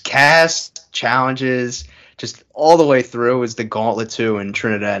books. Cast, challenges, just all the way through is the Gauntlet 2 in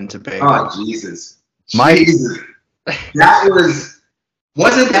Trinidad and Tobago. Oh, Jesus. Jesus. That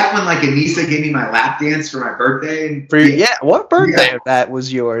wasn't that when like Anissa gave me my lap dance for my birthday? Yeah, what birthday of that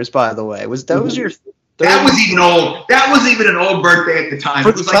was yours, by the way? That was your 30th? That was even old. That was even an old birthday at the time.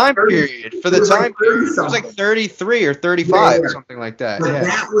 For the time period. For the time period. It was like 33 or 35 or something like that. But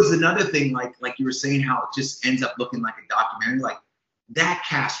that was another thing, like you were saying, how it just ends up looking like a documentary. Like, that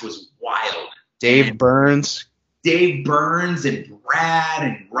cast was wild. Dave Burns and Brad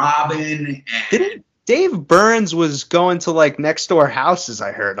and Robin. And Dave Burns was going to like next door houses,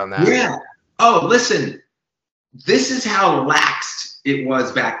 I heard on that. Yeah. Oh, listen. This is how laxed it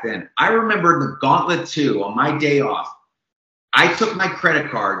was back then. I remember the Gauntlet 2 on my day off. I took my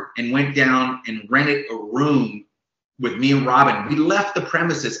credit card and went down and rented a room with me and Robin. We left the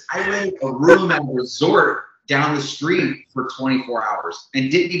premises. I rented a room at a resort down the street for 24 hours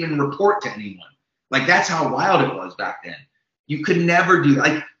and didn't even report to anyone. Like, that's how wild it was back then. You could never do,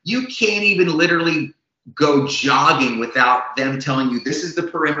 like, you can't even literally go jogging without them telling you this is the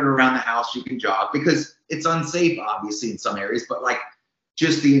perimeter around the house you can jog, because it's unsafe, obviously, in some areas, but like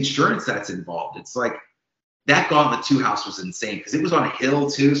just the insurance that's involved. It's like that Gauntlet 2 house was insane because it was on a hill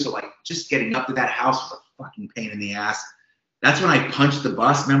too. So like just getting up to that house was a fucking pain in the ass. That's when I punched the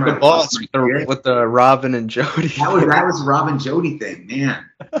bus. Remember the bus with the Robin and Jody. That was Robin Jody thing, man.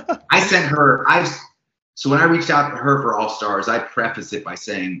 I sent her. So when I reached out to her for All Stars, I prefaced it by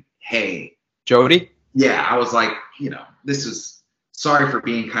saying, "Hey, Jody." Yeah, I was like, you know, this is sorry for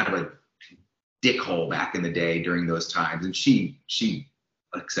being kind of a dickhole back in the day during those times, and she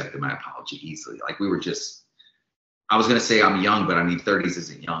accepted my apology easily. Like we were just, I was gonna say I'm young, but I mean 30s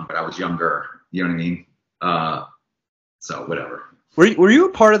isn't young, but I was younger. You know what I mean? So whatever. Were you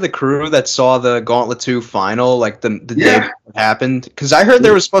a part of the crew that saw the Gauntlet 2 final, like the day it happened? Because I heard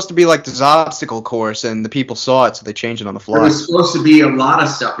there was supposed to be like this obstacle course, and the people saw it, so they changed it on the fly. There was supposed to be a lot of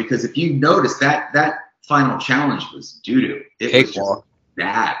stuff, because if you notice that final challenge was doo-doo. It was just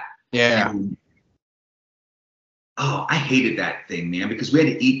bad. Yeah. And, I hated that thing, man, because we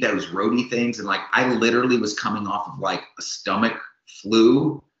had to eat those roadie things, and like I literally was coming off of like a stomach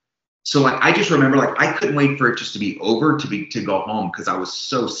flu. So like I just remember like I couldn't wait for it just to be over to go home because I was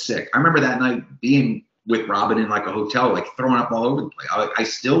so sick. I remember that night being with Robin in like a hotel, like throwing up all over the place. I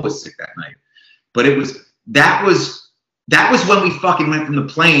still was sick that night. But that was when we fucking went from the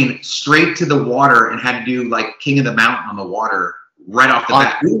plane straight to the water and had to do like King of the Mountain on the water right off the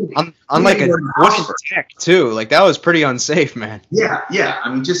bat. On like a wooden deck too. Like that was pretty unsafe, man. Yeah.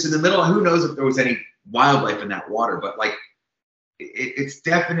 I mean, just in the middle, who knows if there was any wildlife in that water, but like it's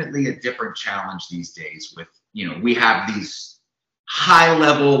definitely a different challenge these days with, you know, we have these high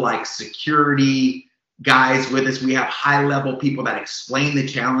level like security guys with us. We have high level people that explain the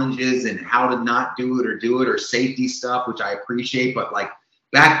challenges and how to not do it or safety stuff, which I appreciate. But like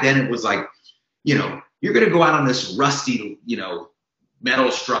back then it was like, you know, you're going to go out on this rusty, you know,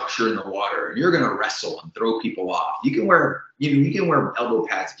 metal structure in the water and you're going to wrestle and throw people off. You can wear, you know, you can wear elbow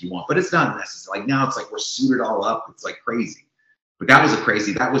pads if you want, but it's not necessary. Like now it's like we're suited all up. It's like crazy. But that was a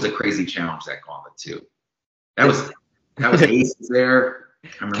crazy challenge, that gauntlet too. That was Ace there.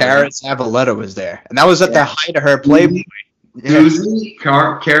 Cara Zavaleta was there. And that was at the height of her Playboy. Susie,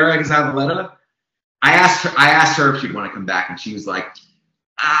 Cara Zavaleta. I asked her if she'd want to come back and she was like,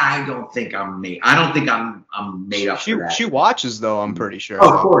 I don't think I'm made up for that. She watches though, I'm pretty sure.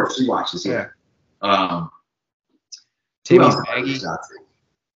 Oh, of course, she watches. Yeah. Timmy Baggy.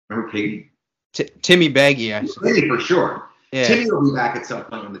 Remember Piggy? Timmy Baggy, actually. Timmy for sure. Yeah. Timmy will be back at some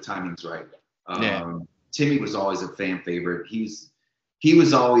point when the timing's right. Timmy was always a fan favorite. He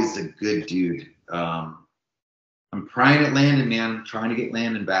was always a good dude. I'm prying at Landon, man. Trying to get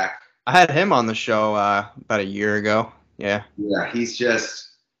Landon back. I had him on the show about a year ago. Yeah. Yeah,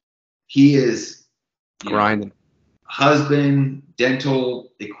 he is grinding. Husband,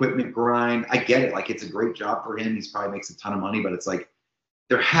 dental equipment grind. I get it. Like, it's a great job for him. He's probably makes a ton of money, but it's like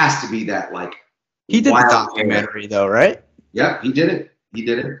there has to be that, like, he did the documentary though, right? Yeah, he did it.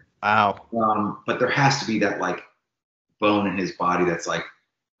 Wow. But there has to be that, like, bone in his body that's like,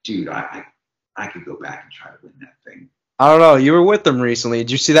 dude, I could go back and try to win that thing. I don't know. You were with him recently.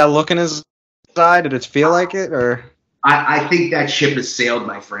 Did you see that look in his eye? Did it feel like it, or? I think that ship has sailed,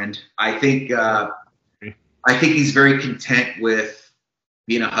 my friend. I think he's very content with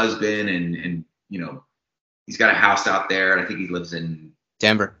being a husband, and you know, he's got a house out there. I think he lives in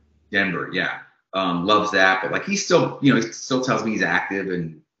Denver. Yeah. Loves that, but like he still tells me he's active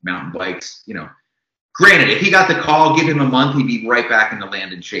and mountain bikes. You know, granted, if he got the call, give him a month, he'd be right back in the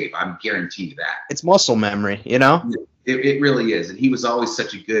Landon shape. I'm guaranteed you that. It's muscle memory, you know. It really is, and he was always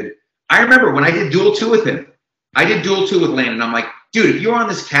such a good. I remember when I did Duel 2 with him. I did Duel 2 with Landon. I'm like, dude, if you were on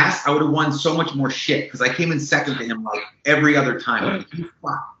this cast, I would have won so much more shit because I came in second to him like every other time. I'm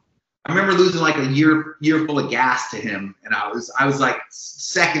like, I remember losing like a year full of gas to him, and I was like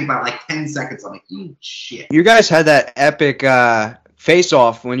second by like 10 seconds. I'm like, shit. You guys had that epic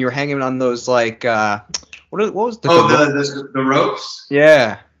face-off when you were hanging on those like what was the ropes?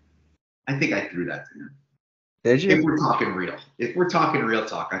 Yeah. I think I threw that to him. Did you? If we're talking real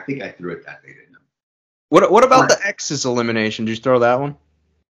talk, I think I threw it that day to him. What about the X's elimination? Did you throw that one?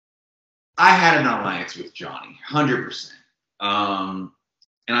 I had an alliance with Johnny, 100%. And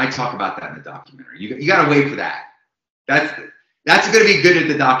I talk about that in the documentary. You got to wait for that. That's going to be good at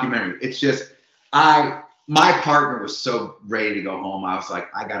the documentary. It's just my partner was so ready to go home. I was like,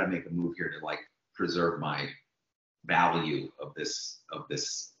 I got to make a move here to like preserve my value of this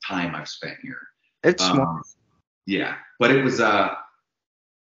time I've spent here. It's smart. Yeah, but it was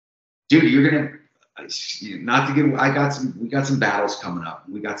dude, you're gonna. Not to give. We got some battles coming up.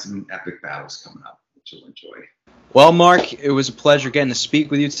 We got some epic battles coming up, which you'll enjoy. Well, Mark, it was a pleasure getting to speak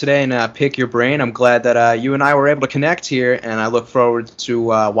with you today and pick your brain. I'm glad that you and I were able to connect here, and I look forward to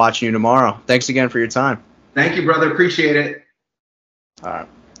watching you tomorrow. Thanks again for your time. Thank you, brother. Appreciate it. All right.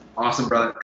 Awesome, brother.